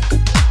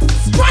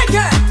 Strike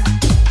it!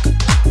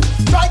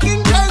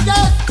 Striking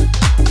poses!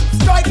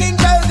 Striking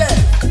poses!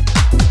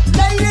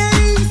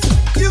 Ladies,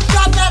 you've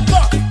got that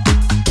look!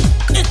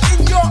 It's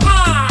in your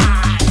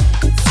eyes!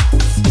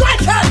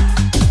 Strike it!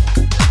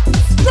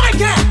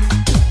 Strike it!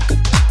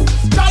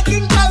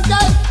 Striking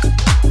poses!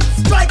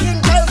 Striking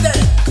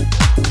poses!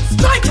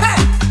 Strike it!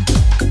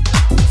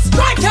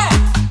 Strike it!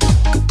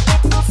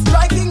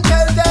 Striking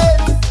poses!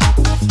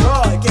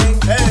 Striking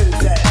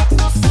poses!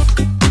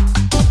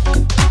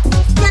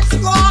 6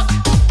 o'clock!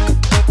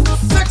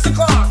 6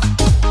 o'clock!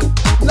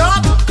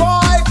 Not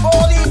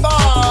 5:45,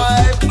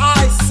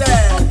 I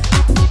said.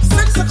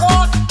 6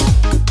 o'clock!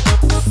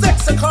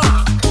 6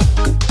 o'clock!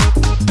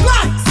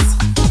 Flex!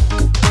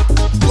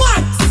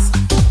 Flex!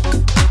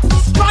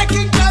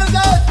 Striking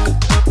poses!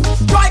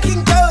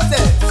 Striking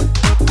poses!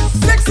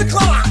 6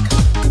 o'clock!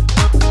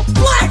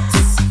 Flex!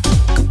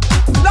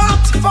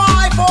 Not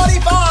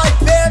 5:45,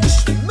 bitch!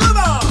 Move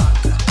on!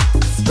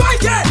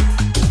 Strike it!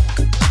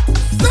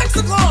 6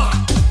 o'clock!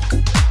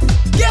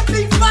 Give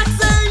me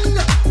flexing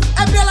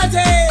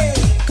ability!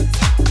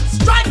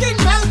 Striking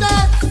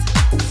poses!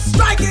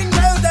 Striking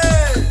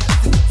poses!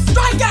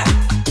 Strike it!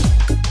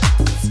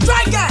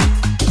 Strike it!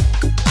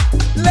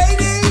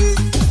 Ladies,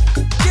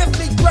 give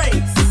me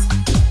grace!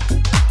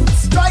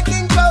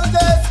 Striking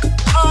poses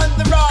on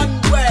the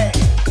runway!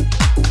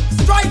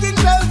 Striking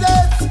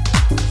poses!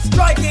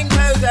 Striking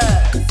poses!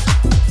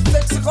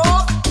 6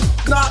 o'clock,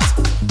 not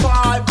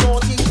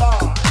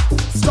 5:45.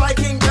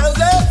 Striking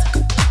poses!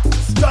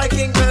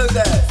 Striking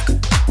poses!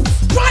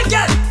 Strike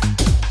it!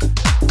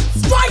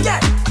 Strike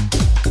it!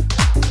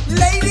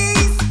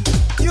 Ladies,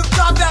 you've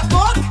got that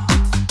look?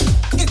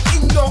 It's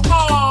in your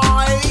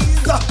eyes!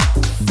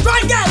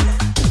 Strike it!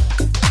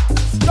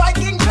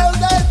 Striking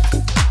poses!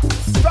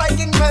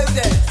 Striking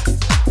poses!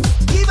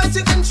 Give it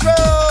to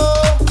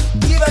control!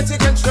 Give it to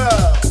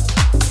control!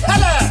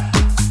 Tell her!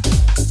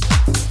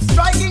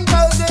 Striking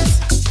poses!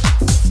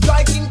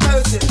 Striking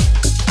poses!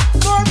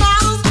 More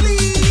models,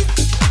 please!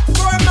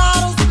 More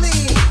models,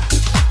 please!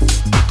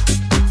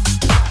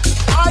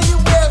 Are you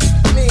with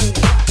me?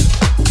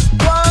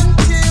 1,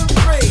 2,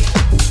 3.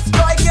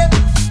 Strike it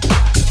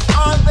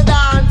on the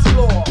dance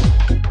floor.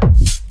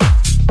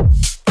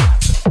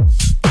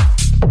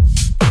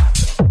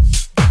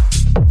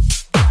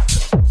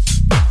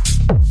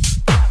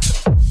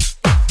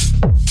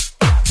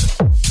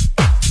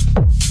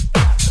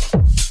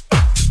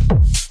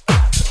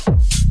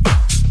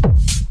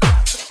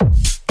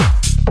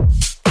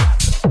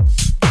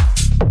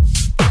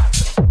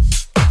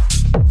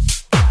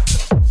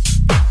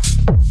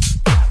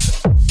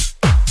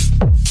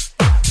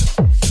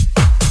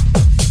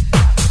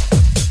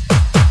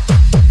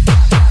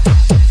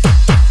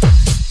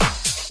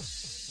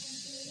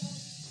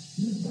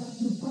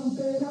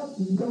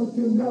 Don't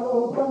you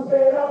know, pump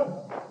it up.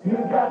 You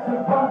got to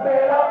pump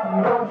it up.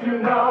 Don't you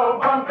know,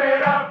 pump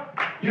it up.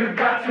 You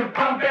got to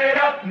pump it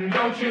up.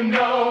 Don't you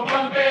know,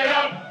 pump it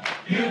up.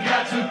 You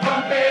got to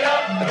pump it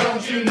up.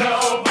 Don't you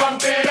know,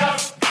 pump it up.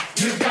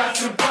 You got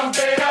to pump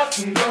it up.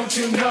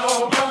 Don't you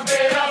know, pump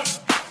it up.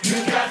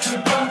 You got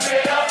to pump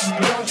it up.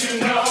 Don't you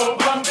know,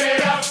 pump it up.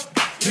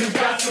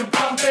 You got to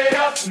pump it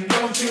up.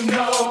 Don't you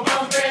know,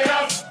 pump it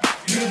up.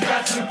 You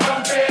got to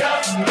pump it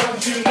up.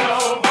 Don't you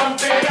know, pump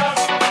it up.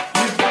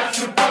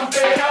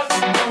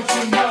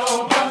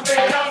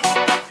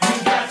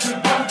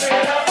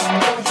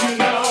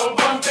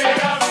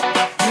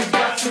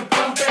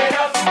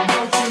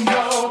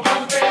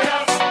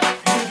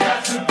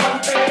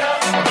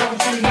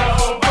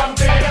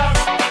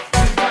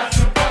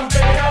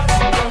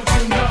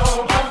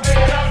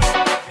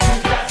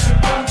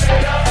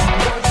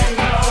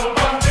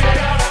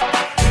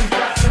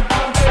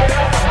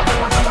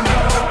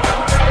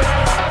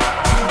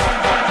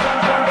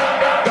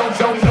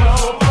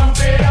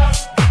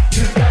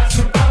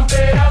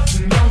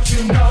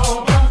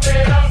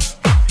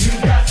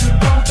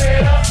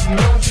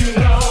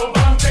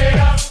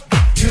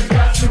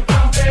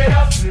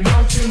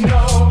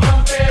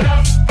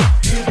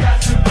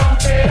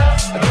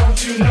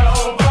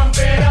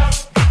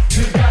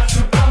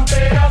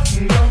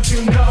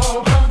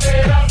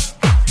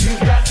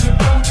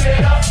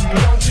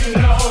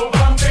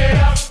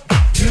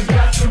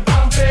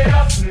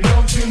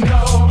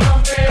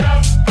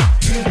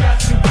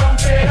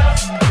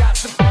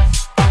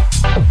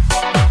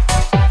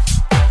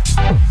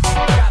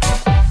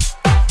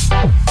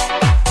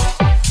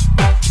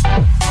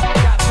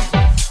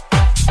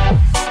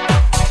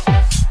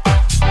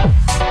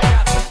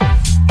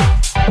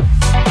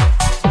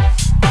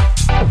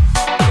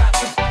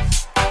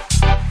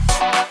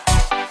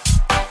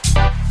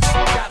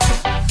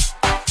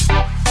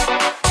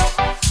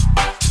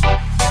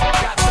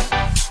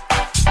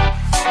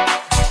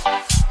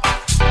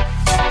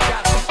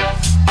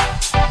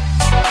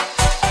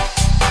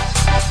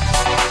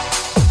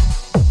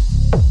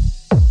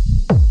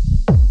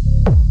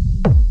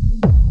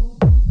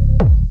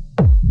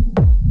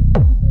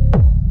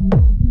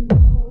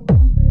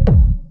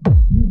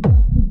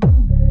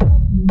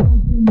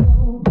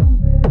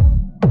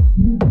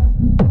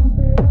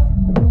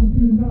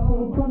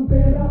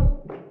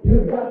 You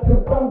got to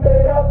pump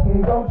it up,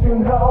 don't you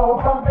know?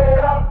 Pump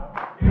it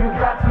up. You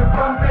got to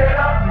pump it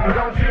up,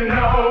 don't you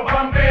know?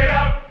 Pump it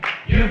up.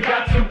 You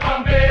got to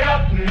pump it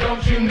up,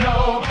 don't you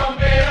know? Pump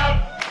it up.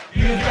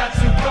 You got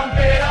to pump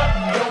it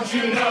up, don't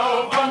you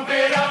know? Pump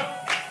it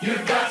up. You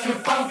got to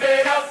pump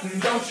it up,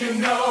 don't you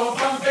know?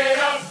 Pump it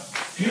up.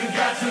 You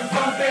got to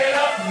pump it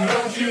up,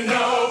 don't you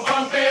know?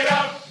 Pump it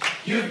up.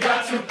 You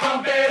got to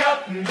pump it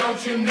up,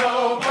 don't you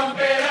know? Pump